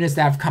other units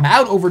that have come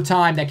out over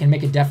time that can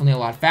make it definitely a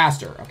lot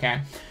faster, okay?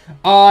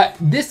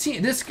 This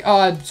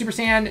Super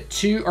Saiyan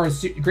 2, or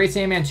Great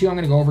Saiyaman 2, I'm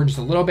going to go over just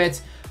a little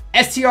bit.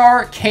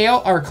 STR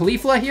Kale, or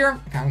Caulifla here.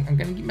 I'm going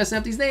to keep messing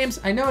up these names.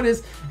 I know it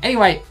is.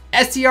 Anyway,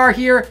 STR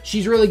here,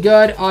 she's really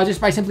good.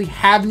 Just by simply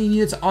having the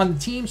units on the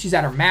team. She's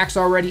at her max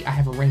already. I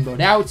have her rainbowed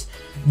out.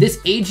 This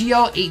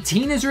AGL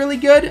 18 is really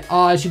good.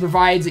 She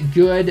provides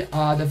good,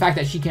 the fact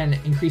that she can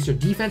increase her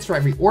defense for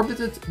every orb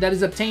that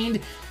is obtained.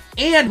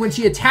 And when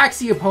she attacks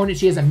the opponent,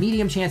 she has a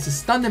medium chance to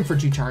stun them for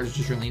 2 charges,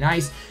 which is really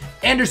nice.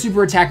 And her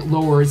super attack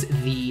lowers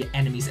the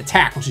enemy's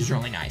attack, which is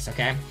really nice,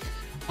 okay?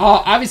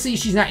 Obviously,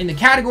 she's not in the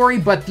category,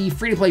 but the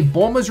free-to-play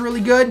Bulma is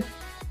really good.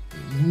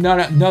 None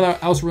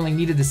else really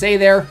needed to say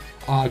there.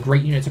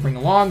 Great unit to bring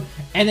along.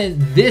 And then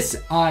this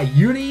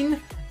Yunin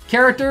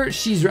character,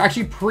 she's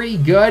actually pretty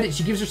good.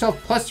 She gives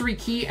herself +3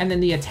 ki, and then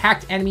the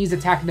attacked enemy's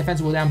attack and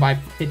defense will go down by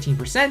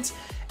 15%.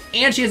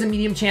 And she has a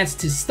medium chance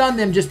to stun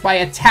them just by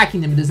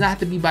attacking them. It does not have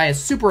to be by a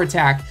super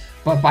attack,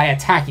 but by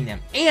attacking them.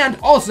 And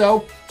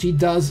also, she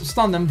does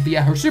stun them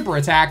via her super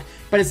attack,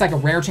 but it's like a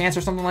rare chance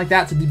or something like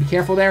that, so be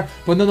careful there.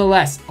 But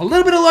nonetheless, a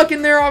little bit of luck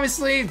in there,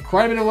 obviously.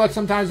 Quite a bit of luck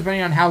sometimes,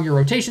 depending on how your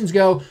rotations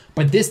go.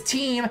 But this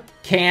team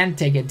can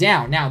take it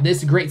down. Now,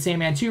 this Great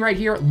Saiyaman 2 right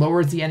here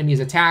lowers the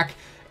enemy's attack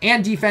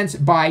and defense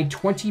by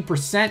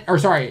 20%. Or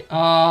sorry,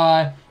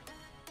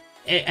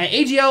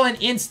 AGL and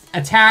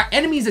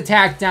enemies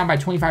attack down by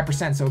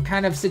 25%, so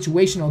kind of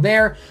situational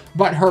there.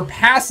 But her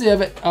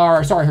passive,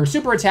 or sorry, her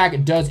super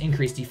attack does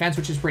increase defense,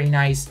 which is pretty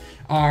nice,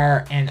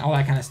 and all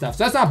that kind of stuff.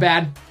 So that's not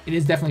bad. It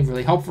is definitely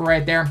really helpful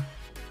right there.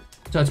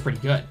 So it's pretty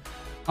good.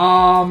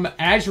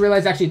 I just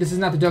realized actually this is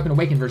not the Dokkan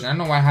Awaken version. I don't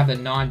know why I have the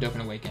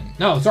non-Dokkan Awaken.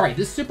 No, sorry,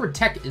 this super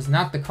tech is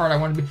not the card I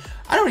wanted to be.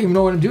 I don't even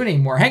know what I'm doing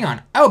anymore. Hang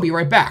on, I will be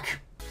right back.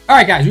 All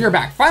right, guys, we are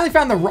back. Finally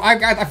found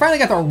I finally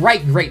got the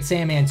right Great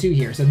Saiyaman 2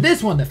 here. So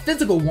this one, the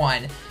physical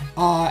one,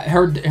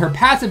 her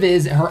passive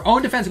is her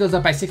own defense goes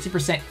up by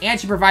 60%, and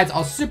she provides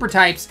all super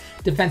types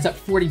defense up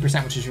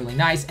 40%, which is really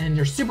nice. And then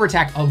her super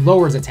attack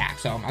lowers attack.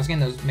 So I was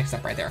getting those mixed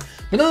up right there.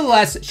 But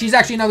nonetheless, she's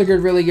actually another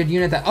really good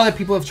unit that other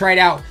people have tried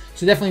out.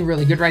 So definitely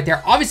really good right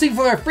there. Obviously,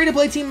 for a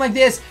free-to-play team like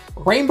this,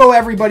 rainbow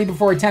everybody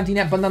before attempting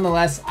it. But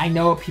nonetheless, I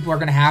know people are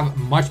going to have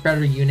much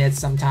better units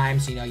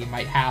sometimes. You know, you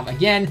might have,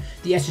 again,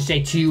 the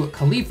SSJ2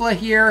 Khalifa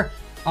here.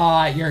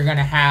 You're going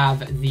to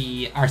have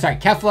the,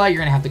 Kefla. You're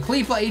going to have the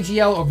Khalifa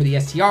AGL over the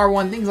STR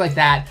one, things like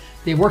that.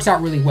 It works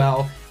out really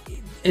well.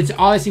 It's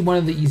obviously one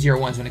of the easier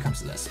ones when it comes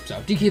to this.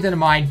 So do keep that in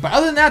mind. But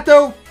other than that,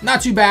 though,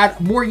 not too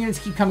bad. More units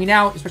keep coming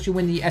out, especially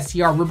when the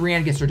STR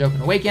Ribrianne gets her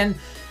Dokkan Awaken.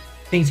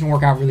 Things can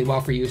work out really well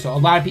for you. So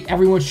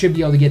everyone should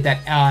be able to get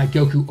that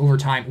Goku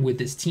overtime with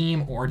this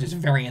team, or just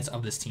variants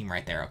of this team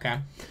right there, okay?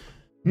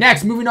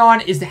 Next, moving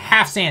on, is the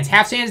Half Sands.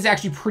 Half Sands is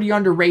actually pretty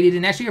underrated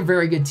and actually a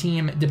very good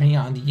team depending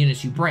on the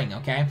units you bring,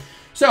 okay?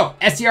 So,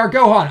 STR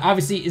Gohan,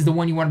 obviously, is the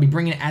one you want to be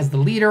bringing as the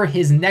leader.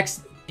 His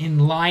next in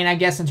line, I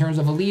guess, in terms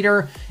of a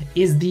leader,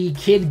 is the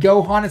Kid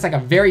Gohan. It's like a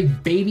very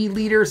baby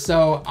leader,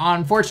 so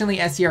unfortunately,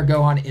 STR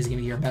Gohan is going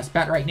to be your best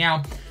bet right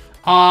now.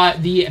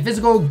 The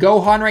physical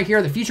Gohan right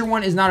here, the future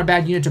one, is not a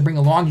bad unit to bring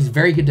along. He's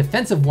very good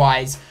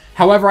defensive-wise.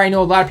 However, I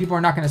know a lot of people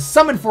are not going to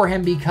summon for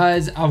him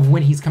because of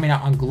when he's coming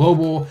out on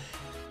Global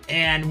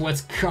and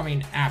what's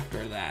coming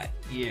after that.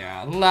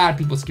 Yeah, a lot of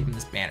people skipping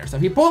this banner. So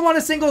if you pull him on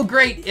a single,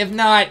 great. If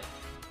not,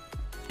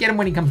 get him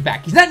when he comes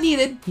back. He's not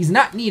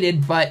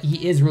needed, but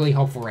he is really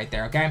helpful right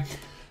there, okay?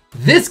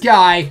 This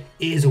guy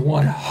is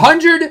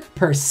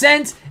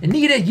 100%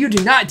 needed. You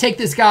do not take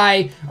this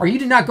guy, or you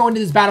do not go into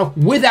this battle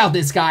without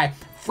this guy.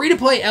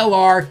 Free-to-play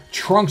LR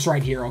Trunks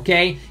right here,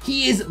 okay?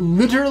 He is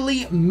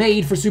literally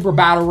made for Super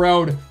Battle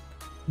Road.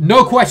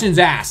 No questions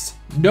asked.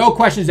 No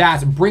questions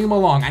asked. Bring him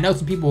along. I know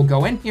some people will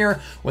go in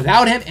here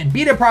without him and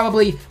beat it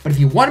probably, but if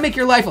you want to make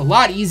your life a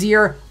lot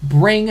easier,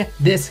 bring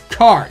this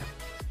card.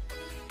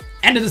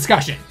 End of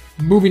discussion.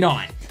 Moving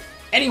on.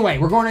 Anyway,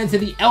 we're going into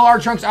the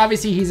LR Trunks.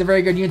 Obviously, he's a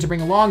very good unit to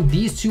bring along.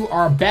 These two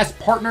are best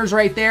partners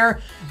right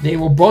there. They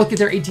will both get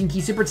their 18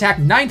 key super attack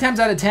 9 times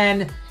out of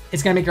 10.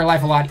 It's going to make your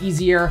life a lot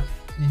easier.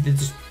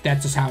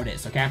 That's just how it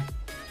is, okay?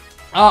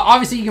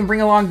 Obviously, you can bring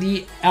along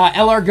the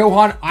LR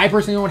Gohan. I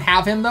personally don't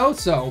have him, though,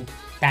 so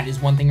that is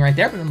one thing right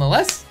there. But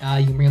nonetheless,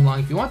 you can bring him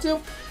along if you want to.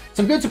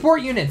 Some good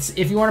support units,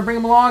 if you want to bring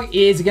him along,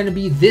 is going to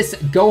be this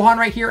Gohan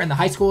right here in the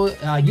high school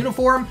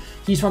uniform.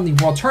 He's from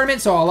the World Tournament,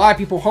 so a lot of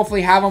people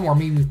hopefully have him, or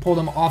maybe you've pulled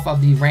him off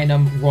of the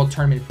random World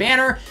Tournament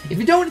banner. If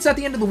you don't, it's not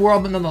the end of the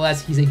world, but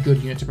nonetheless, he's a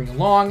good unit to bring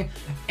along.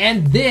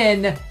 And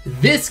then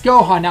this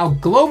Gohan. Now,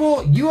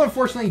 Global, you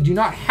unfortunately do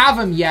not have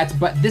him yet,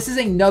 but this is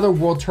another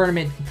World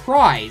Tournament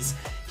prize.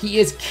 He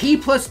is Ki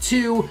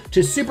 +2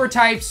 to super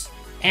types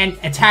and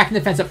attack and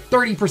defense up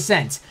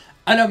 30%.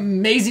 An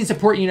amazing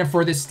support unit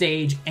for this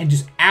stage, and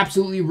just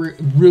absolutely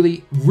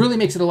really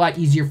makes it a lot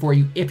easier for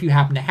you if you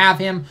happen to have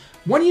him.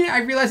 One unit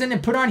I realized I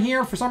didn't put on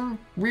here for some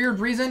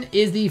weird reason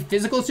is the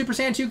physical Super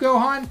Saiyan 2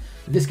 Gohan.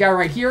 This guy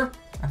right here.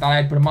 I thought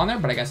I'd put him on there,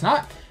 but I guess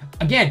not.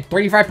 Again,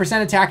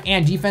 35% attack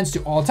and defense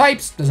to all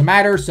types. Doesn't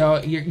matter.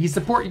 So he's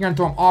support. You're going to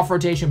throw him off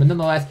rotation, but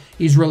nonetheless,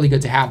 he's really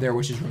good to have there,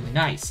 which is really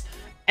nice.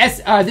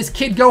 This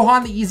Kid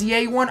Gohan, the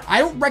EZA one, I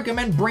don't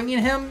recommend bringing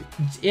him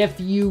if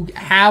you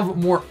have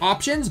more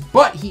options,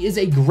 but he is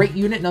a great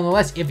unit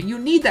nonetheless. If you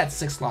need that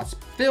 6 slots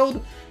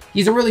filled,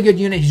 he's a really good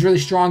unit. He's really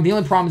strong. The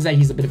only problem is that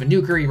he's a bit of a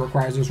nuker. He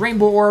requires those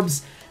rainbow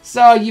orbs.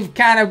 So you've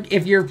kind of,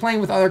 if you're playing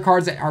with other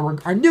cards that are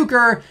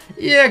nuker,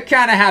 you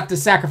kind of have to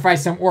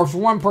sacrifice some orbs for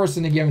one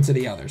person to give them to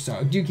the other.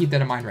 So do keep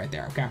that in mind right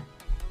there, okay?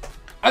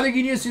 Other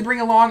good units to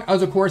bring along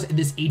is, of course,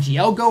 this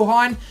AGL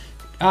Gohan.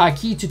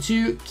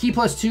 Key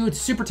plus 2 to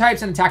super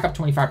types and attack up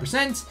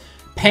 25%.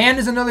 Pan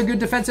is another good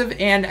defensive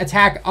and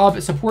attack up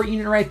support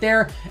unit right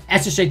there.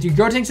 Extra straight 3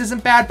 Gotenks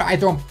isn't bad, but I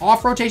throw them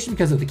off rotation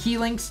because of the key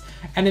links.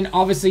 And then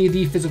obviously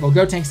the physical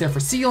Gotenks there for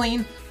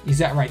sealing. Use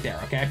that right there,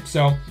 okay?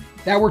 So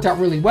that worked out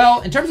really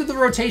well. In terms of the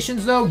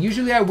rotations though,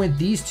 usually I went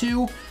these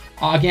two.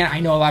 Again, I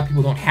know a lot of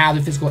people don't have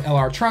the physical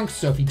LR trunks,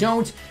 so if you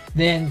don't,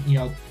 then, you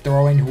know,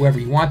 throw in whoever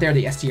you want there.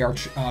 The STR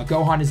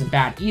Gohan isn't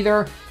bad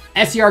either.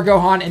 SCR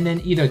Gohan and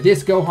then either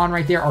this Gohan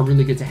right there are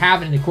really good to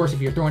have. And of course,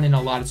 if you're throwing in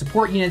a lot of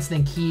support units,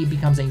 then Ki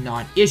becomes a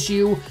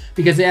non-issue.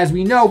 Because as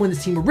we know, when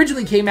this team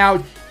originally came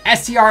out,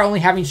 STR only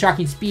having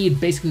shocking speed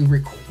basically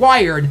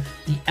required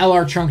the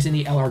LR Trunks and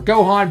the LR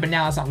Gohan. But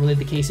now that's not really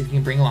the case. If you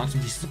can bring along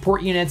some decent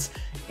support units,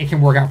 it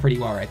can work out pretty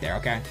well right there,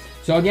 okay?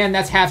 So again,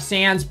 that's half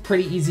Sans,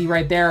 pretty easy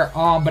right there.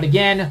 But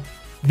again,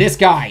 this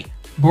guy,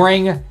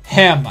 bring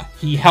him.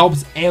 He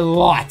helps a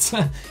lot.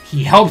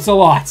 He helps a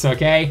lot,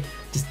 okay?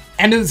 Just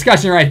end of the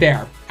discussion right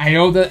there. I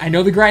know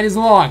the grind is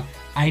long.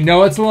 I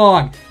know it's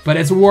long, but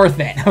it's worth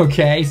it,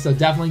 okay? So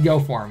definitely go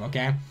for him,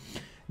 okay?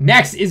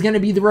 Next is going to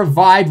be the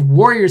Revived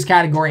Warriors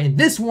category, and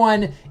this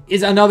one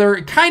is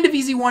another kind of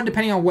easy one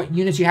depending on what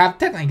units you have.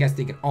 Technically, I guess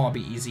they could all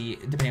be easy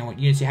depending on what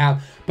units you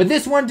have, but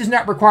this one does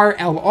not require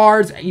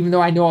LRs, even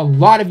though I know a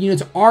lot of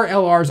units are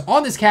LRs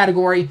on this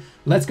category.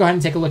 Let's go ahead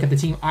and take a look at the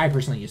team I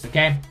personally used,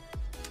 okay?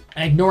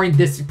 Ignoring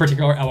this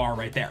particular LR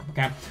right there,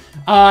 okay?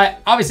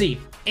 Obviously,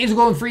 Angel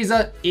Golden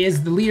Frieza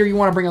is the leader you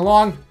want to bring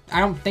along. I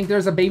don't think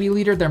there's a baby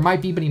leader. There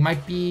might be, but he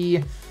might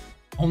be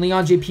only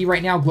on JP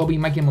right now. Globally, you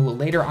might get him a little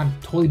later. I'm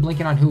totally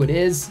blinking on who it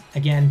is.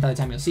 Again, by the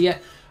time you'll see it.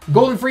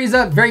 Golden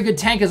Frieza, very good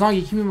tank as long as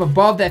you keep him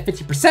above that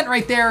 50%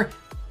 right there.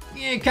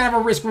 Yeah, kind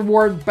of a risk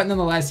reward, but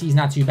nonetheless, he's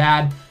not too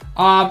bad.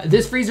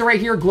 This Frieza right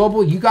here,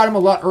 Global, you got him a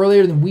lot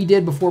earlier than we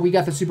did before we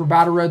got the Super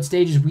Battle Road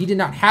stages. We did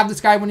not have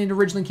this guy when it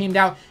originally came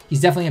out. He's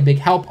definitely a big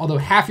help, although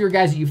half your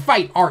guys that you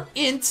fight are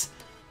Int.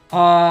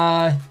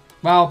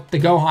 Well, the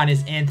Gohan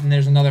is Int, and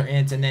there's another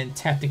Int, and then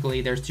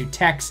technically there's 2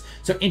 Techs,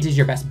 so Int is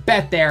your best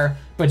bet there,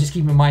 but just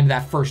keep in mind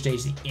that first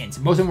stage, the Int.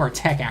 Most of them are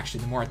Tech, actually,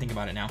 the more I think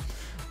about it now.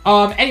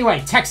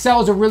 Anyway, Tech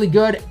cells are really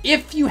good.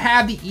 If you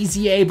have the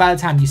EZA by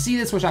the time you see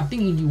this, which I'm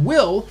thinking you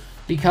will,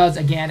 because,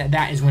 again,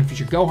 that is when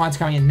Future Gohan's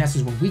coming in, and this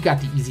is when we got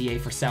the EZA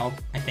for Cell,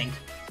 I think.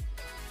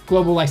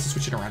 Global likes to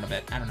switch it around a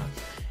bit. I don't know.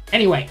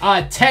 Anyway,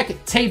 Tech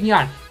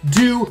Tapion.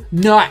 Do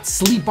not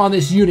sleep on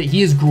this unit.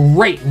 He is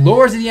great.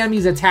 Lowers the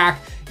enemy's attack.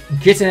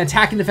 Gets an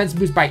attack and defense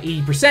boost by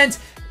 80%.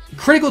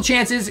 Critical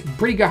chances,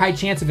 pretty good high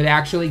chance of it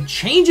actually.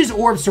 Changes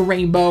orbs to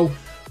rainbow.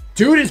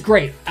 Dude is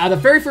great. The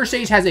very first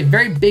stage has a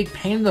very big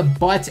pain in the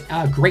butt,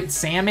 Great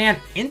Sandman,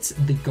 Int,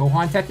 the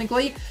Gohan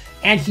technically,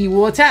 and he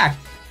will attack.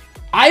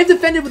 I have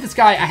defended with this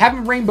guy. I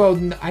haven't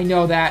rainbowed, I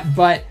know that,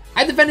 but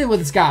I defended with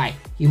this guy.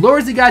 He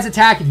lowers the guy's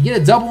attack. If you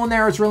get a double in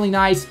there, it's really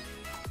nice.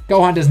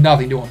 Gohan does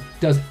nothing to him.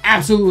 Does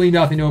absolutely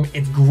nothing to him.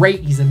 It's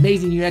great. He's an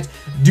amazing unit.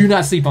 Do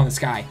not sleep on this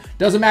guy.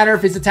 Doesn't matter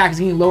if his attack is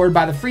getting lowered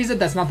by the Frieza.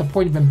 That's not the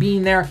point of him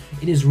being there.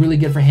 It is really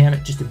good for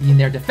him just to be in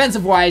there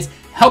defensive-wise.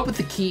 Help with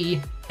the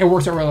Ki. It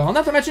works out really well.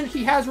 Not to mention,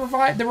 he has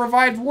the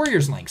Revived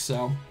Warriors link.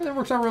 So that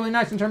works out really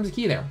nice in terms of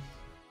Ki there.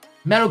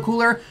 Metal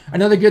Cooler,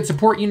 another good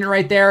support unit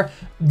right there.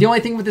 The only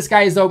thing with this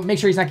guy is, though, make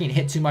sure he's not getting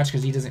hit too much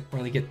because he doesn't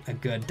really get a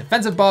good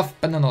defensive buff.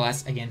 But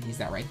nonetheless, again, he's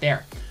that right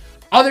there.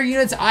 Other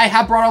units I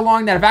have brought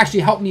along that have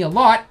actually helped me a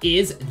lot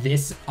is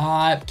this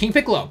King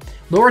Piccolo.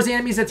 Lowers the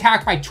enemy's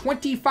attack by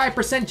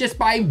 25% just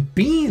by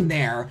being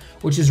there,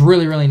 which is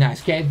really, really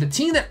nice, okay? The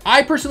team that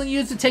I personally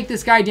used to take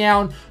this guy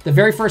down the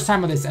very first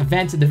time of this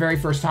event, the very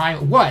first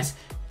time, was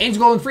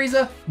Angel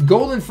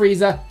Golden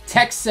Frieza,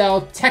 Tech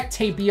Cell, Tech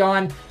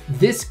Tapion,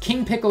 this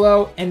King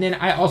Piccolo, and then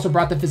I also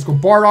brought the Physical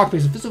Bardock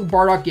because the Physical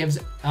Bardock gives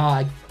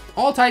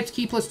all types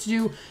Ki plus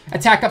 2,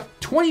 attack up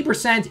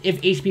 20%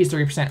 if HP is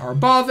 30% or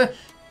above.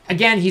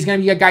 Again, he's going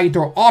to be a guy you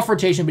throw off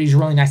rotation, but he's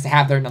really nice to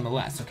have there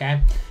nonetheless,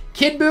 okay?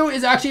 Kid Buu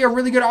is actually a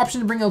really good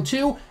option to bring in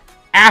too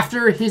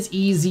after his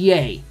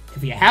EZA.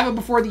 If you have it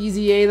before the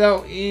EZA,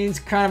 though, it's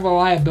kind of a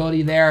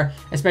liability there,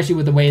 especially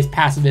with the way his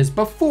passive is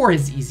before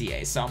his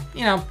EZA. So,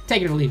 you know,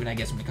 take it or leave it, I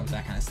guess, when it comes to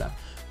that kind of stuff.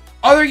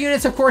 Other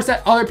units, of course,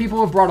 that other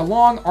people have brought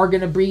along are going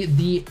to be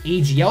the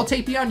AGL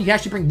Tapion. You can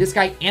actually bring this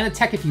guy and a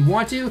Tech if you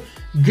want to.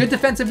 Good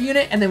defensive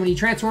unit, and then when he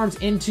transforms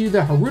into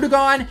the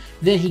Harudagon,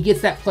 then he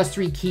gets that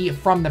 +3 Ki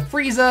from the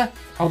Frieza.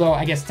 Although,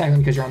 I guess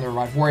technically because you're on the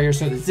Revived Warrior,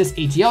 so there's this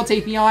AGL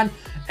Tapion.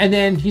 And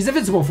then he's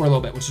invincible for a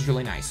little bit, which is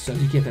really nice. So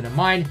you keep that in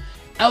mind.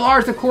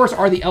 LRs, of course,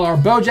 are the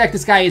LR Bojack.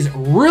 This guy is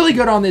really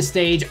good on this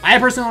stage. I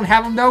personally don't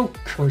have him, though.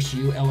 Curse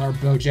you, LR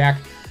Bojack.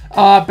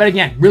 But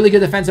again, really good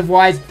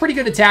defensive-wise. Pretty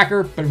good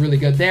attacker, but really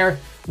good there.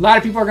 A lot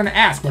of people are going to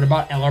ask, what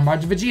about LR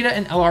Majin Vegeta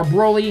and LR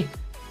Broly?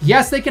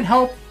 Yes, they can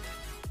help.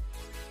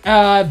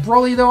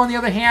 Broly, though, on the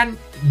other hand,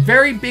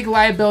 very big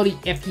liability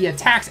if he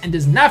attacks and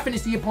does not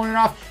finish the opponent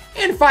off,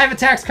 and 5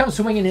 attacks come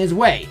swinging his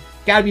way.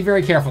 Got to be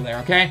very careful there,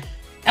 okay?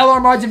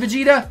 LR Majin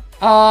Vegeta,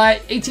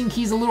 18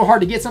 keys a little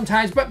hard to get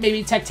sometimes, but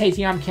maybe Tech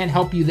Tapion can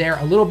help you there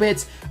a little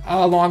bit,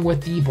 along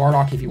with the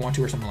Bardock if you want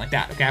to or something like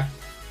that, okay?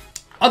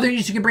 Other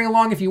units you can bring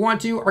along if you want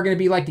to are going to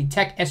be like the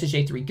Tech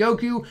SSJ3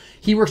 Goku.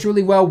 He works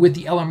really well with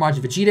the LR Majin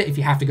Vegeta if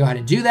you have to go ahead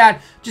and do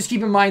that. Just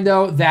keep in mind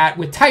though that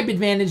with type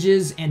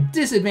advantages and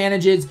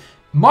disadvantages,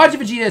 Majin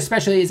Vegeta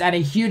especially is at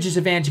a huge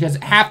disadvantage because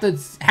half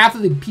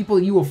of the people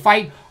you will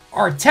fight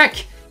are Tech.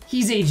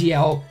 He's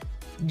AGL.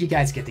 You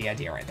guys get the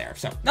idea right there.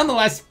 So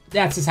nonetheless,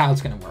 that's just how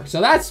it's going to work. So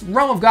that's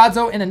Realm of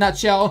Godzo in a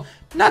nutshell.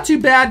 Not too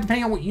bad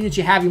depending on what units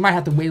you have. You might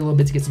have to wait a little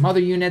bit to get some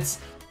other units.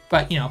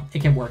 But, you know,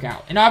 it can work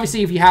out. And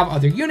obviously, if you have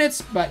other units,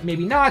 but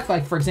maybe not,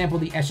 like, for example,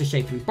 the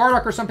SSJ3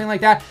 Bardock or something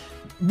like that,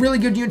 really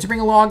good unit to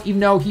bring along, even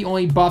though he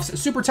only buffs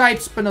super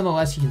types, but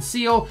nonetheless, he can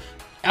seal.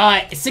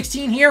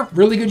 16 here,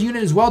 really good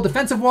unit as well,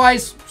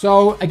 defensive-wise.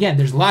 So, again,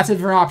 there's lots of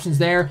different options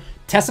there.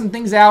 Test some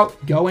things out,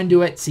 go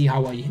into it, see how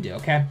well you can do,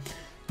 okay?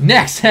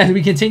 Next, as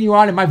we continue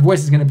on, and my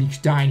voice is going to be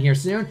dying here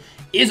soon,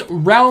 is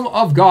Realm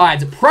of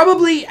Gods.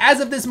 Probably,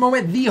 as of this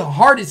moment, the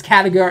hardest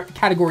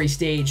category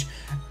stage.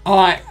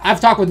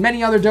 I've talked with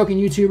many other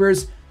Dokkan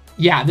YouTubers.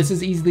 Yeah, this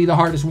is easily the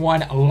hardest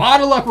one. A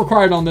lot of luck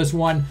required on this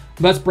one.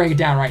 Let's break it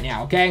down right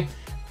now, okay?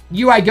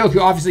 UI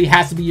Goku obviously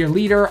has to be your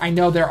leader. I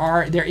know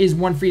there is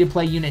one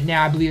free-to-play unit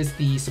now. I believe it's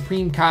the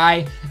Supreme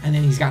Kai, and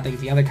then he's got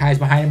the other Kais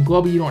behind him.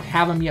 Globally, you don't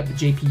have him yet, but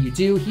JP you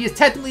do. He is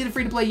technically the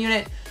free-to-play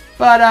unit,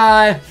 but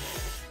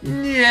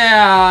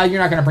yeah, you're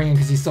not going to bring him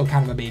because he's still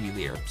kind of a baby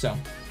leader. So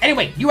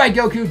anyway, UI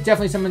Goku,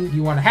 definitely someone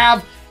you want to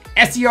have.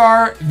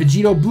 SDR,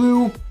 Vegito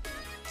Blue.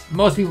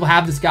 Most people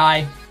have this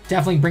guy.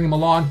 Definitely bring him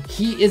along.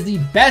 He is the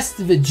best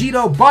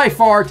Vegito by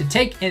far to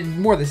take and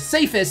more the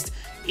safest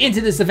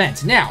into this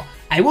event. Now,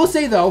 I will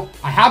say though,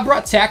 I have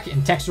brought Tech,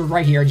 and Tech's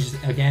right here. Just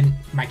again,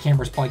 my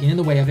camera's plugging in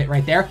the way of it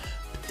right there.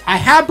 I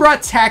have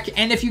brought Tech,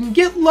 and if you can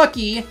get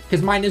lucky,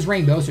 because mine is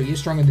Rainbow, so he is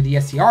stronger than the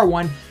STR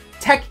one,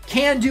 Tech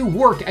can do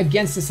work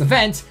against this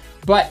event.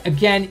 But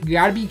again, you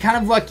gotta be kind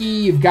of lucky.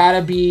 You've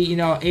gotta be, you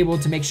know, able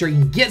to make sure you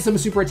can get some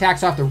super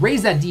attacks off to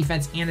raise that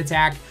defense and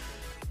attack.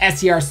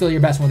 STR is still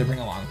your best one to bring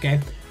along, okay?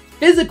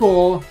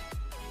 Physical,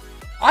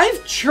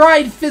 I've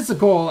tried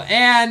Physical,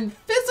 and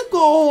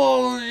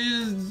Physical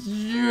is,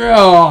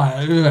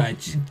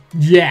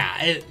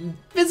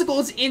 Physical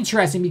is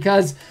interesting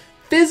because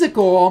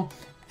Physical,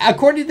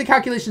 according to the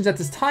calculations at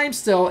this time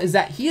still, is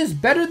that he is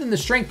better than the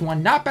Strength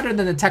one, not better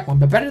than the Tech one,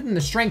 but better than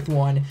the Strength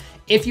one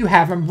if you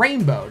have him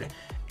Rainbowed.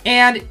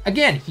 And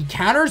again, he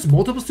counters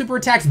multiple super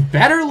attacks,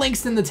 better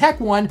links than the Tech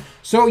one,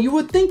 so you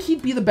would think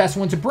he'd be the best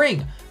one to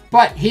bring.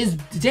 But his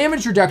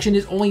damage reduction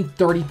is only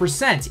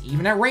 30%.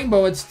 Even at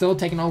Rainbow, it's still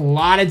taking a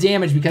lot of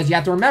damage because you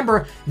have to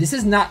remember, this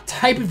is not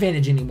type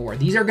advantage anymore.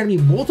 These are going to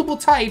be multiple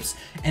types,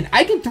 and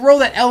I can throw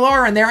that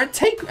LR in there and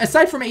take,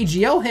 aside from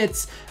AGL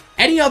hits,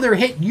 any other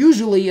hit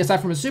usually,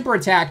 aside from a super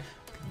attack,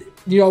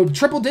 you know,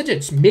 triple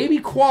digits, maybe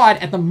quad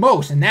at the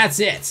most, and that's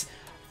it.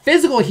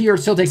 Physical here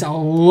still takes a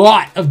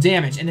lot of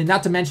damage, and then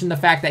not to mention the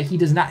fact that he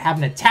does not have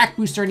an attack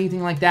boost or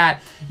anything like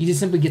that. He just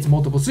simply gets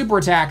multiple super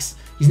attacks.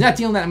 He's not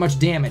dealing that much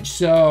damage,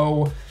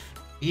 so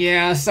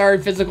yeah,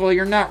 sorry Physical,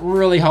 you're not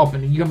really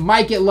helping. You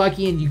might get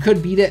lucky and you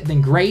could beat it,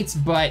 then great,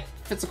 but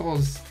Physical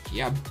is,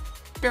 yeah,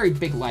 very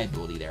big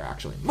liability there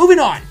actually. Moving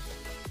on.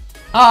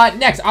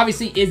 Next,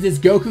 obviously, is this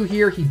Goku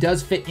here. He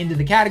does fit into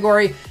the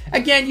category.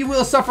 Again, you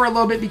will suffer a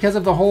little bit because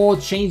of the whole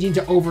changing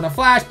to over to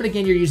Flash, but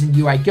again, you're using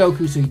UI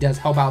Goku, so he does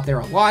help out there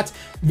a lot.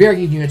 Very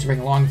good unit to bring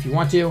along if you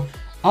want to.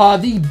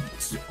 The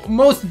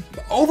most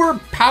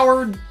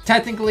overpowered,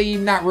 technically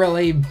not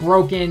really,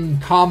 broken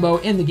combo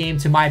in the game,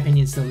 to my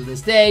opinion, still to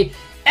this day,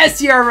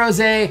 STR Rose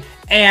and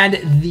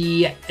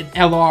the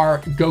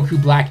LR Goku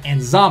Black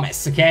and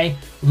Zamas, okay?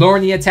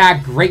 Lowering the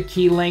attack, great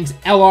key links.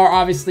 LR,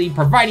 obviously,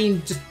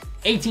 providing just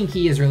 18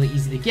 key is really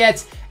easy to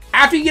get.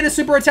 After you get a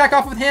super attack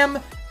off of him,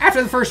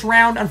 after the first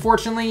round,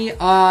 unfortunately,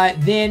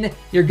 then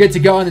you're good to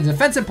go in the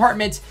defensive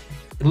department.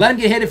 Let him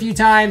get hit a few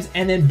times,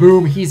 and then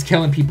boom, he's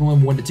killing people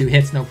in 1 to 2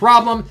 hits, no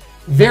problem.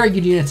 Very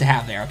good unit to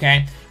have there,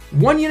 okay?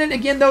 One unit,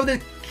 again, though,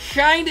 that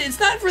it's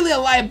not really a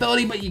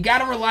liability, but you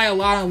gotta rely a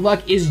lot on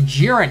luck, is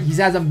Jiren. He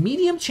has a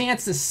medium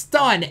chance to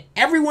stun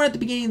everyone at the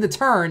beginning of the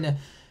turn.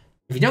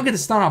 If you don't get the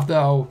stun off,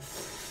 though,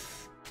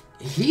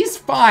 he's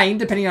fine,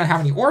 depending on how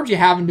many orbs you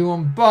have into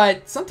him,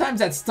 but sometimes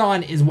that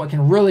stun is what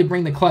can really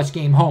bring the clutch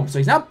game home. So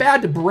he's not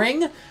bad to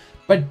bring,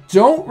 but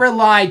don't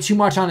rely too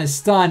much on his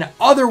stun.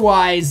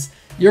 Otherwise,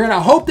 you're going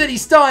to hope that he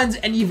stuns,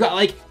 and you've got,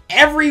 like,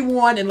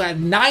 everyone and, like,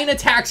 9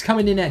 attacks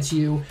coming in at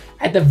you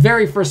at the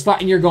very first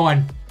slot, and you're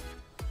going,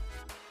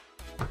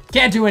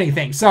 can't do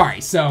anything, sorry.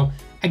 So,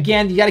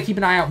 again, you got to keep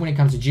an eye out when it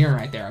comes to Jiren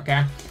right there,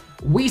 okay?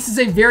 Whis is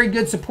a very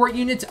good support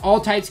unit. All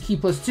types, key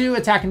 +2,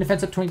 attack and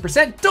defense up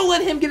 20%. Don't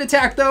let him get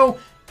attacked, though,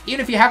 even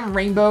if you haven't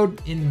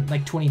rainbowed in,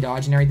 like, 20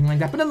 dodge and everything like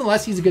that. But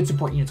nonetheless, he's a good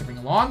support unit to bring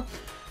along.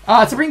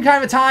 Supreme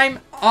Kind of Time,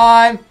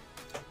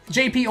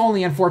 JP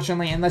only,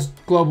 unfortunately, unless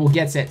Global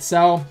gets it.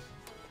 So,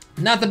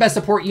 not the best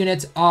support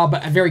unit,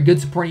 but a very good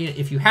support unit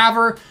if you have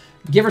her.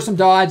 Give her some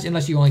dodge,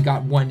 unless you only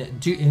got one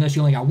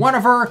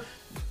of her.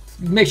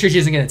 Make sure she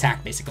doesn't get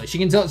attacked, basically.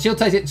 She'll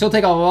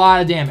take a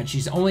lot of damage.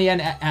 She's only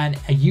a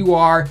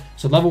UR,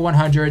 so level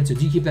 100, so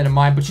do keep that in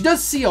mind. But she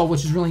does seal,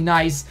 which is really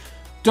nice.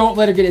 don't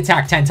let her get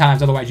attacked 10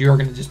 times. Otherwise, you're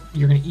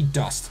gonna eat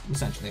dust,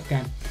 essentially,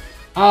 okay?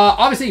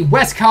 Obviously,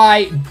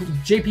 Weskai,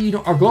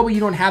 JP, or Global, you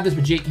don't have this,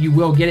 but you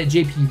will get it.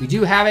 JP, we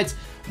do have it.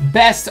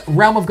 Best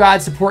Realm of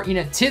God support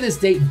unit to this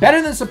date.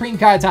 Better than Supreme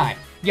Kai Time.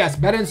 Yes,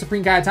 better than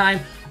Supreme Kai Time.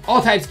 All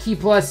types key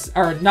plus,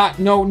 or not,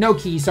 no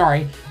key,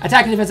 sorry.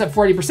 Attack and defense up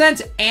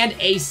 40%, and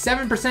a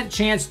 7%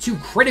 chance to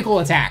critical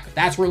attack.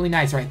 That's really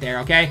nice right there,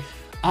 okay?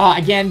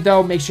 Again,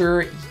 though, make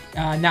sure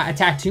not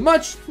attack too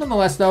much.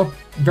 Nonetheless, though,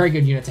 very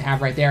good unit to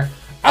have right there.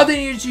 Other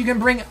units you can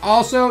bring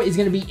also is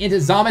going to be into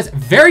Zamas.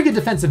 Very good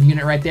defensive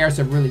unit right there,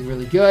 so really,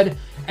 really good.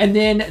 And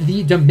then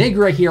the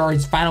Demigra here, or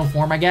its final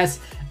form, I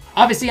guess.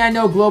 Obviously, I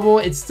know Global,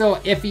 it's still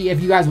iffy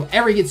if you guys will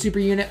ever get super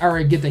unit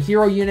or get the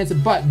hero units,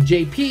 but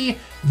JP,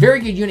 very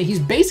good unit. He's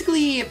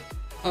basically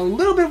a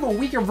little bit of a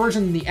weaker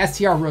version than the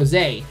STR Rose.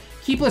 Key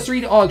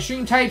 +3 to all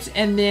extreme types,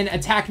 and then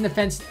attack and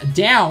defense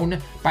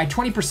down by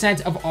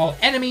 20% of all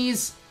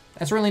enemies.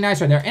 That's really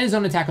nice right there. And his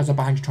own attack goes up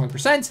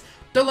 120%.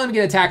 Don't let him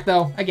get attacked,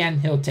 though. Again,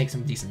 he'll take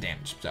some decent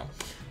damage. So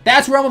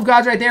that's Realm of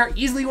Gods right there.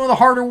 Easily one of the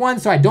harder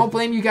ones, so I don't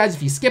blame you guys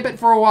if you skip it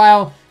for a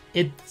while.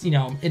 It's, you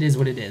know, it is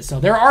what it is. So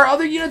there are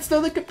other units,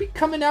 though, that could be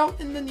coming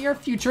out in the near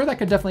future that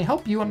could definitely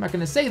help you. I'm not going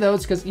to say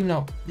those because, even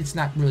though it's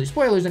not really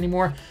spoilers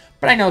anymore,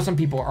 but I know some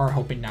people are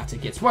hoping not to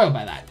get spoiled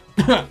by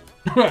that.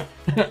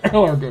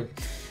 LR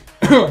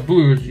good.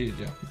 Blue is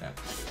easy.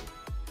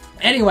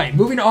 Anyway,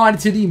 moving on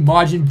to the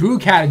Majin Buu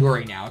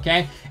category now,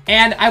 okay?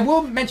 And I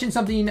will mention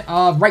something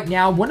right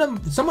now.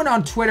 Someone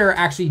on Twitter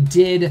actually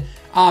did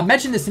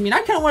mention this to me, and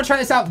I kind of want to try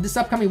this out this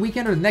upcoming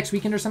weekend or the next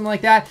weekend or something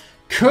like that.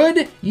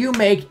 Could you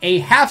make a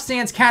half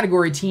stance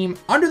category team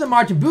under the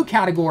Majin Buu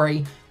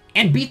category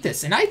and beat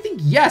this? And I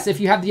think yes, if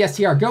you have the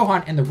STR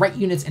Gohan and the right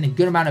units and a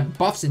good amount of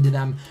buffs into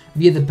them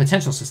via the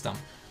potential system.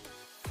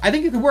 I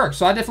think it could work,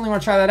 so I definitely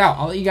want to try that out.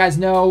 I'll let you guys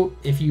know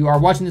if you are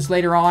watching this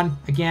later on.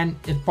 Again,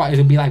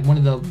 it'll be like one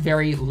of the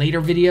very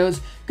later videos.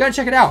 Go and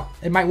check it out.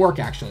 It might work,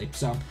 actually.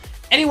 So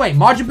anyway,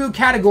 Majin Buu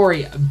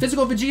category.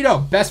 Physical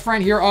Vegito, best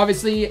friend here,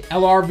 obviously.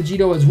 LR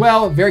Vegito as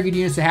well. Very good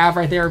units to have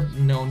right there.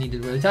 No need to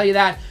really tell you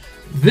that.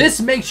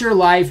 This makes your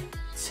life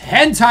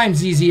 10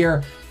 times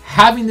easier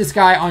having this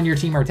guy on your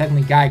team, or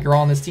technically guy, girl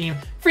on this team.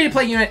 Free to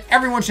play unit,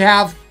 everyone should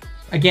have.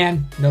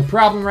 Again, no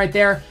problem right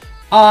there.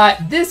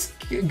 This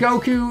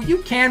Goku, you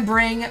can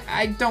bring.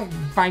 I don't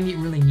find you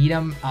really need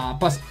him.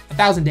 Plus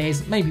 1,000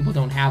 days. Many people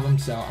don't have him,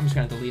 so I'm just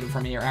going to delete him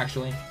from here,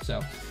 actually.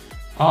 So,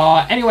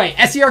 anyway,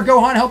 SCR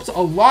Gohan helps a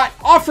lot.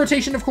 Off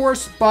rotation, of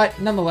course, but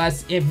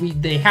nonetheless, if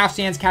the half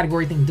stands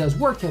category thing does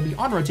work, he'll be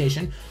on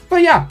rotation.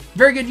 But yeah,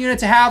 very good unit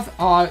to have.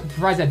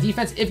 Provides that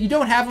defense. If you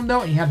don't have him,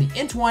 though, and you have the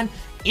Int one,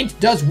 Int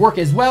does work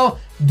as well.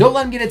 Don't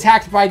let him get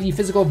attacked by the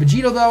physical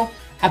Vegito, though,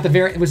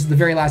 which is the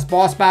very last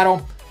boss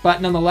battle. But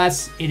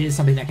nonetheless, it is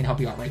something that can help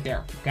you out right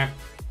there, okay?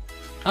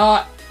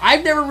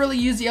 I've never really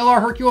used the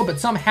LR Hercule, but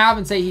some have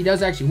and say he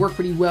does actually work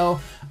pretty well.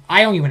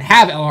 I don't even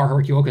have LR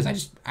Hercule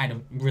because I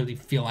don't really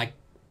feel like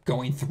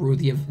going through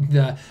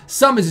the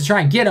summons to try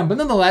and get him. But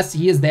nonetheless,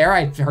 he is there.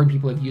 I've heard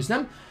people have used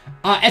him.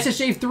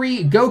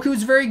 SSJ3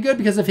 Goku's very good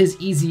because of his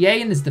EZA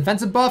and his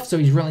defensive buff, so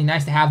he's really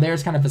nice to have there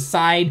as kind of a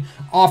side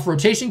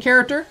off-rotation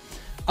character.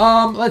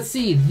 Let's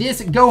see,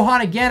 this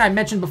Gohan, again, I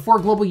mentioned before,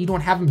 Global, you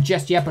don't have him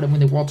just yet, but when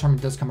the World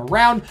Tournament does come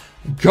around,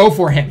 go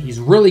for him. He's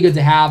really good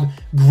to have,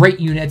 great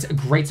units,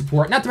 great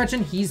support, not to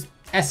mention he's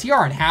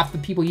SCR, and half the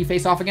people you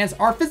face off against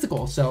are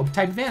physical, so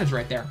type advantage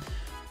right there.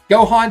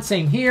 Gohan,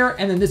 same here,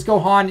 and then this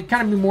Gohan,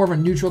 kind of be more of a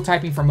neutral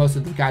typing for most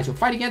of the guys you'll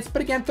fight against,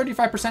 but again,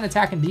 35%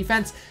 attack and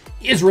defense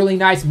is really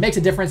nice, makes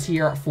a difference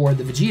here for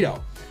the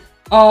Vegito.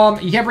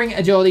 You can't bring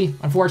agility,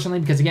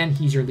 unfortunately, because again,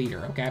 he's your leader,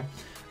 okay?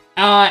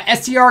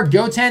 STR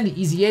Goten,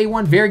 the EZA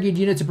one, very good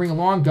unit to bring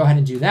along. Go ahead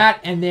and do that.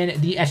 And then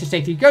the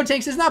SSA3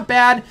 Gotenks is not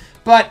bad,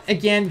 but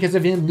again, because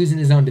of him losing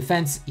his own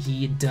defense,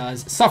 he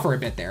does suffer a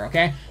bit there,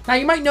 okay? Now,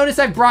 you might notice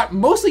I've brought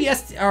mostly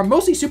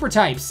super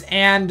types,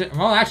 and,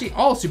 well, actually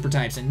all super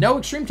types, and no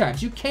extreme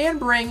types. You can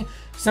bring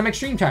some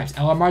extreme types.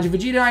 LR Majin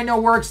Vegeta, I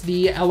know, works.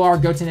 The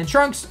LR Goten and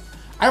Trunks.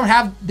 I don't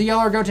have the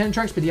LR Goten and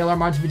Trunks, but the LR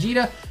Majin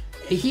Vegeta,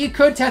 he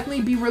could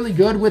technically be really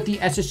good with the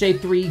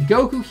SSJ3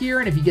 Goku here,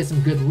 and if you get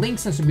some good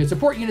links and some good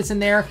support units in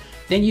there,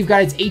 then you've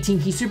got its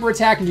 18-key super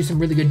attack and do some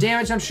really good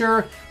damage, I'm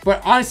sure.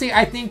 But honestly,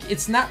 I think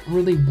it's not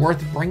really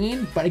worth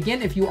bringing. But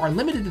again, if you are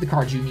limited to the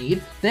cards you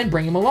need, then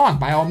bring him along,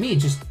 by all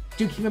means. Just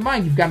do keep in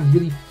mind, you've got to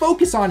really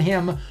focus on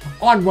him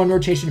on one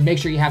rotation to make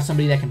sure you have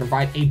somebody that can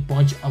provide a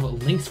bunch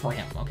of links for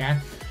him, okay?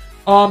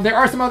 There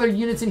are some other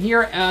units in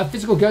here.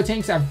 Physical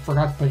Gotenks, I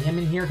forgot to put him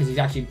in here because he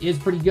actually is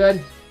pretty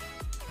good.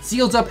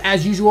 Seals up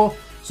as usual,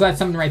 so that's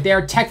something right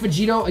there. Tech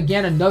Vegito,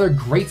 again, another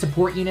great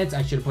support unit.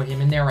 I should have put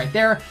him in there right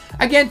there.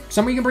 Again,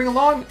 somebody you can bring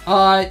along.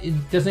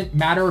 It doesn't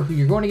matter who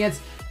you're going against.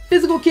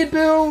 Physical Kid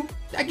Buu,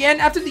 again,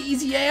 after the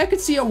EZA, I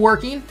could see it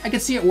working. I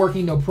could see it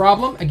working, no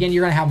problem. Again,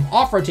 you're going to have him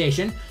off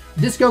rotation.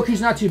 This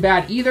Goku's not too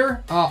bad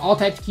either. All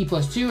types key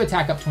 +2,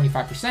 attack up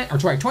 25%, or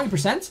sorry,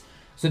 20%.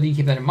 So that you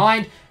keep that in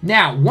mind.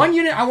 Now, one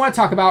unit I want to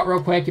talk about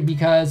real quick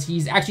because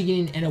he's actually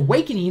getting an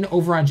awakening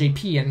over on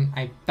JP, and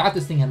I thought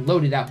this thing had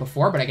loaded out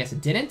before, but I guess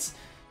it didn't.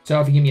 So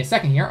if you give me a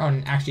second here,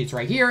 and actually it's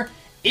right here,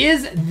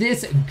 is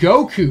this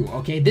Goku,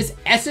 okay? This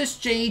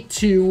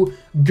SSJ2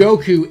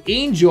 Goku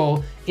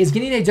Angel is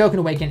getting a Dokkan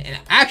Awaken, and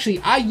actually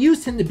I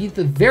used him to beat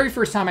the very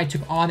first time I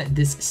took on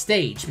this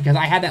stage, because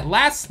I had that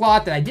last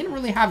slot that I didn't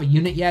really have a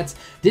unit yet,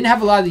 didn't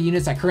have a lot of the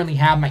units I currently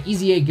have. My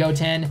EZA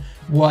Goten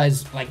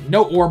was like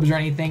no orbs or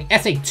anything,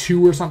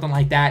 SA2 or something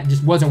like that, it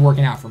just wasn't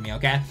working out for me,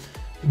 okay?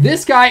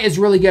 This guy is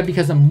really good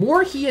because the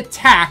more he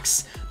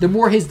attacks, the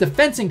more his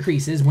defense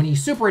increases. When he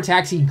super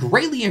attacks, he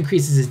greatly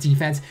increases his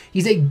defense.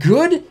 He's a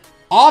good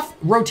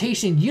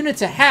off-rotation unit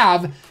to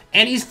have,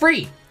 and he's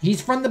free. He's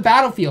from the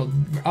Battlefield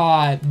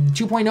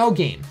 2.0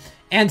 game.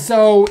 And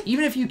so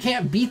even if you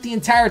can't beat the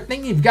entire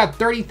thing, you've got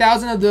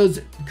 30,000 of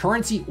those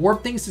currency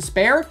orb things to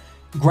spare,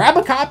 grab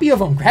a copy of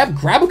him.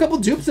 Grab a couple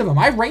dupes of him.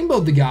 I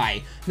rainbowed the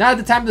guy. Not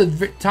at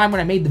the time when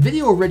I made the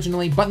video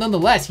originally, but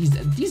nonetheless, he's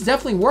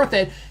definitely worth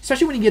it,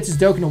 especially when he gets his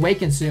Dokkan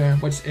Awaken soon,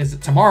 which is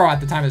tomorrow at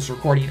the time of this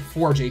recording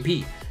for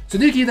JP. So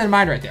do keep that in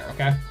mind right there,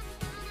 okay?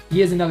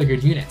 He is another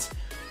good unit.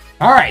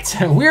 All right,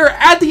 we're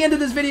at the end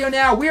of this video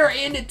now. We are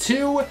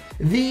into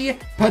the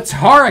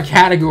Patara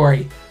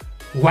category.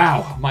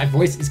 Wow, my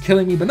voice is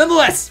killing me, but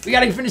nonetheless, we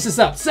gotta finish this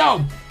up.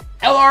 So,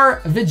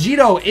 LR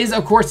Vegito is,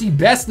 of course, the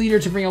best leader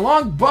to bring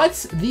along,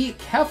 but the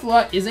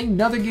Kefla is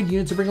another good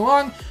unit to bring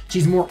along.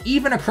 She's more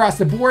even across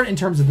the board in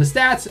terms of the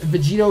stats.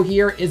 Vegito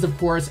here is, of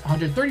course,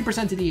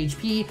 130% to the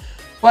HP,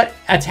 but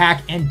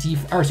attack and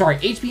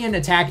HP and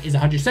attack is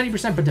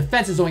 170%, but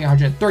defense is only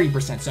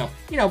 130%. So,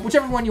 you know,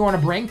 whichever one you want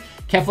to bring,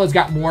 Kefla's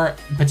got more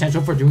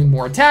potential for doing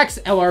more attacks.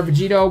 LR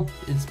Vegito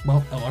is,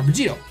 well, LR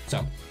Vegito.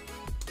 So,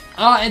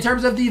 in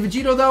terms of the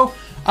Vegito, though,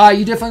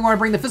 you definitely want to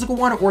bring the physical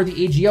one or the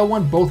AGL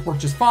one. Both work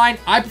just fine.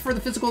 I prefer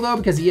the physical, though,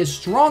 because he is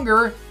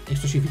stronger,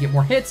 especially if you get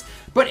more hits,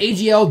 but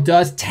AGL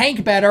does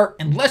tank better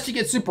unless you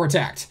get super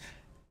attacked.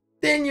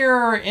 Then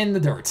you're in the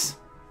dirt,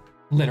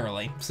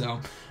 literally.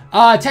 So,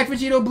 Tech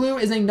Vegito Blue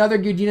is another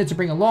good unit to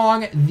bring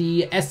along.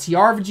 The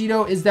STR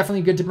Vegito is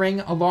definitely good to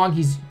bring along.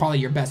 He's probably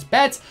your best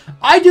bet.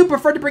 I do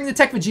prefer to bring the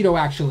Tech Vegito,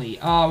 actually,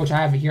 which I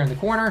have here in the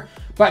corner.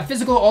 But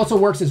physical also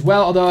works as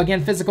well. Although,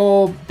 again,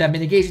 physical, that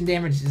mitigation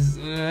damage is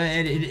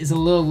it is a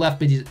little left,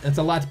 but it's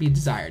a lot to be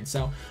desired.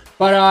 So,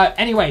 but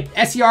anyway,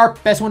 SCR,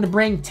 best one to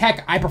bring.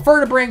 Tech, I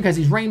prefer to bring because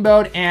he's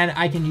rainbowed, and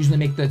I can usually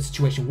make the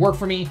situation work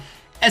for me.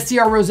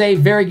 STR Rose,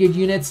 very good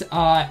units.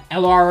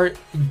 LR...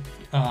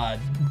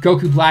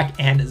 Goku Black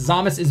and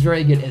Zamas is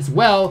very good as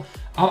well.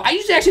 I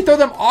usually actually throw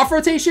them off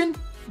rotation,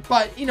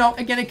 but, you know,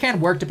 again, it can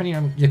work depending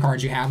on the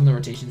cards you have and the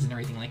rotations and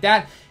everything like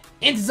that.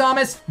 Into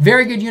Zamas,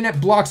 very good unit,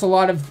 blocks a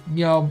lot of,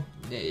 you know,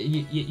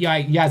 you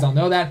guys all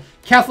know that.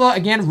 Kefla,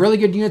 again, really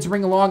good unit to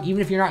bring along,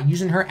 even if you're not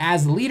using her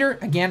as the leader.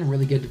 Again,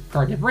 really good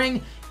card to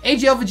bring.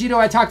 AGL Vegito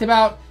I talked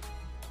about.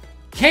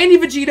 Candy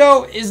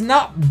Vegito is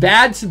not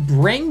bad to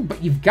bring,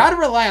 but you've got to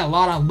rely a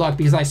lot on luck,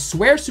 because I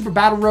swear Super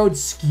Battle Road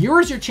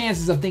skewers your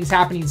chances of things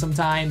happening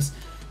sometimes.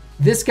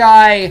 This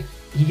guy,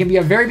 he can be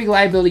a very big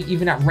liability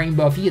even at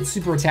Rainbow. If he gets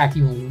super attacked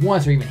even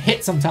once or even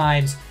hit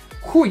sometimes,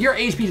 whew, your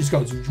HP just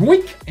goes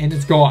yoink and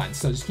it's gone.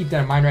 So just keep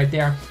that in mind right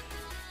there.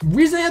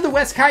 Reason I have the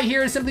West Kai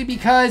here is simply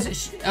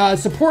because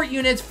support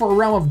units for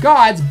Realm of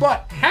Gods,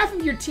 but half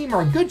of your team,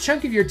 or a good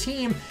chunk of your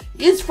team,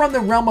 is from the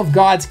Realm of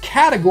Gods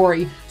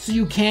category, so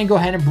you can go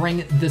ahead and bring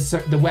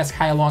the West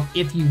Kai along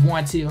if you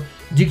want to.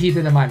 Do keep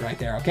that in mind right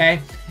there,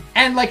 okay?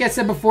 And like I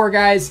said before,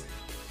 guys,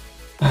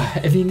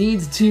 if you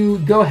need to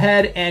go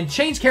ahead and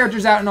change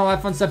characters out and all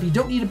that fun stuff, you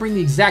don't need to bring the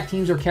exact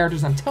teams or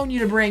characters I'm telling you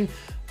to bring,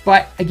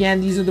 but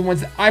again, these are the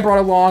ones that I brought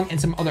along and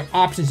some other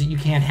options that you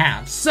can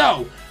have.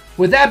 So,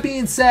 with that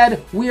being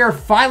said, we are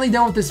finally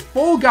done with this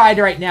full guide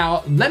right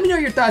now. Let me know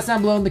your thoughts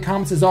down below in the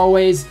comments as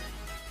always.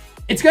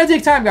 It's going to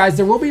take time, guys.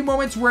 There will be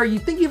moments where you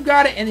think you've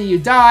got it and then you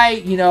die.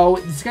 You know,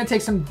 it's going to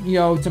take some, you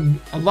know,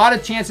 a lot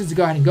of chances to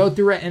go ahead and go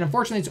through it. And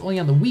unfortunately, it's only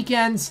on the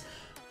weekends.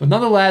 But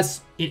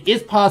nonetheless, it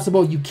is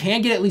possible. You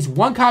can get at least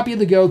one copy of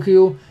the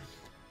Goku.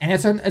 And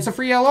it's a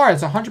free LR.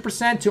 It's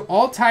 100% to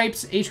all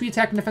types, HP,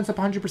 attack, and defense up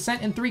 100%,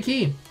 and 3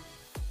 key.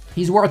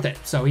 He's worth it.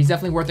 So he's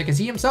definitely worth it because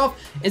he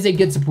himself is a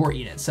good support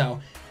unit. So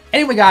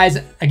anyway, guys,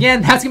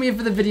 again, that's going to be it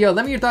for the video.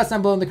 Let me know your thoughts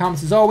down below in the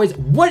comments as always.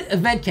 What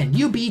event can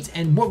you beat,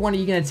 and what one are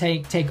you going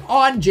to take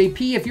on?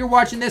 JP, if you're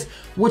watching this,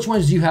 which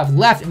ones do you have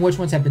left, and which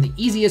ones have been the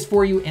easiest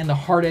for you and the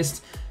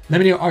hardest? Let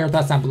me know all your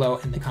thoughts down below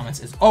in the comments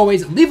as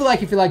always. Leave a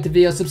like if you liked the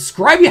video.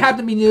 Subscribe if you happen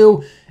to be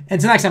new.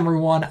 Until next time,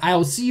 everyone, I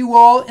will see you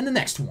all in the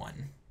next one.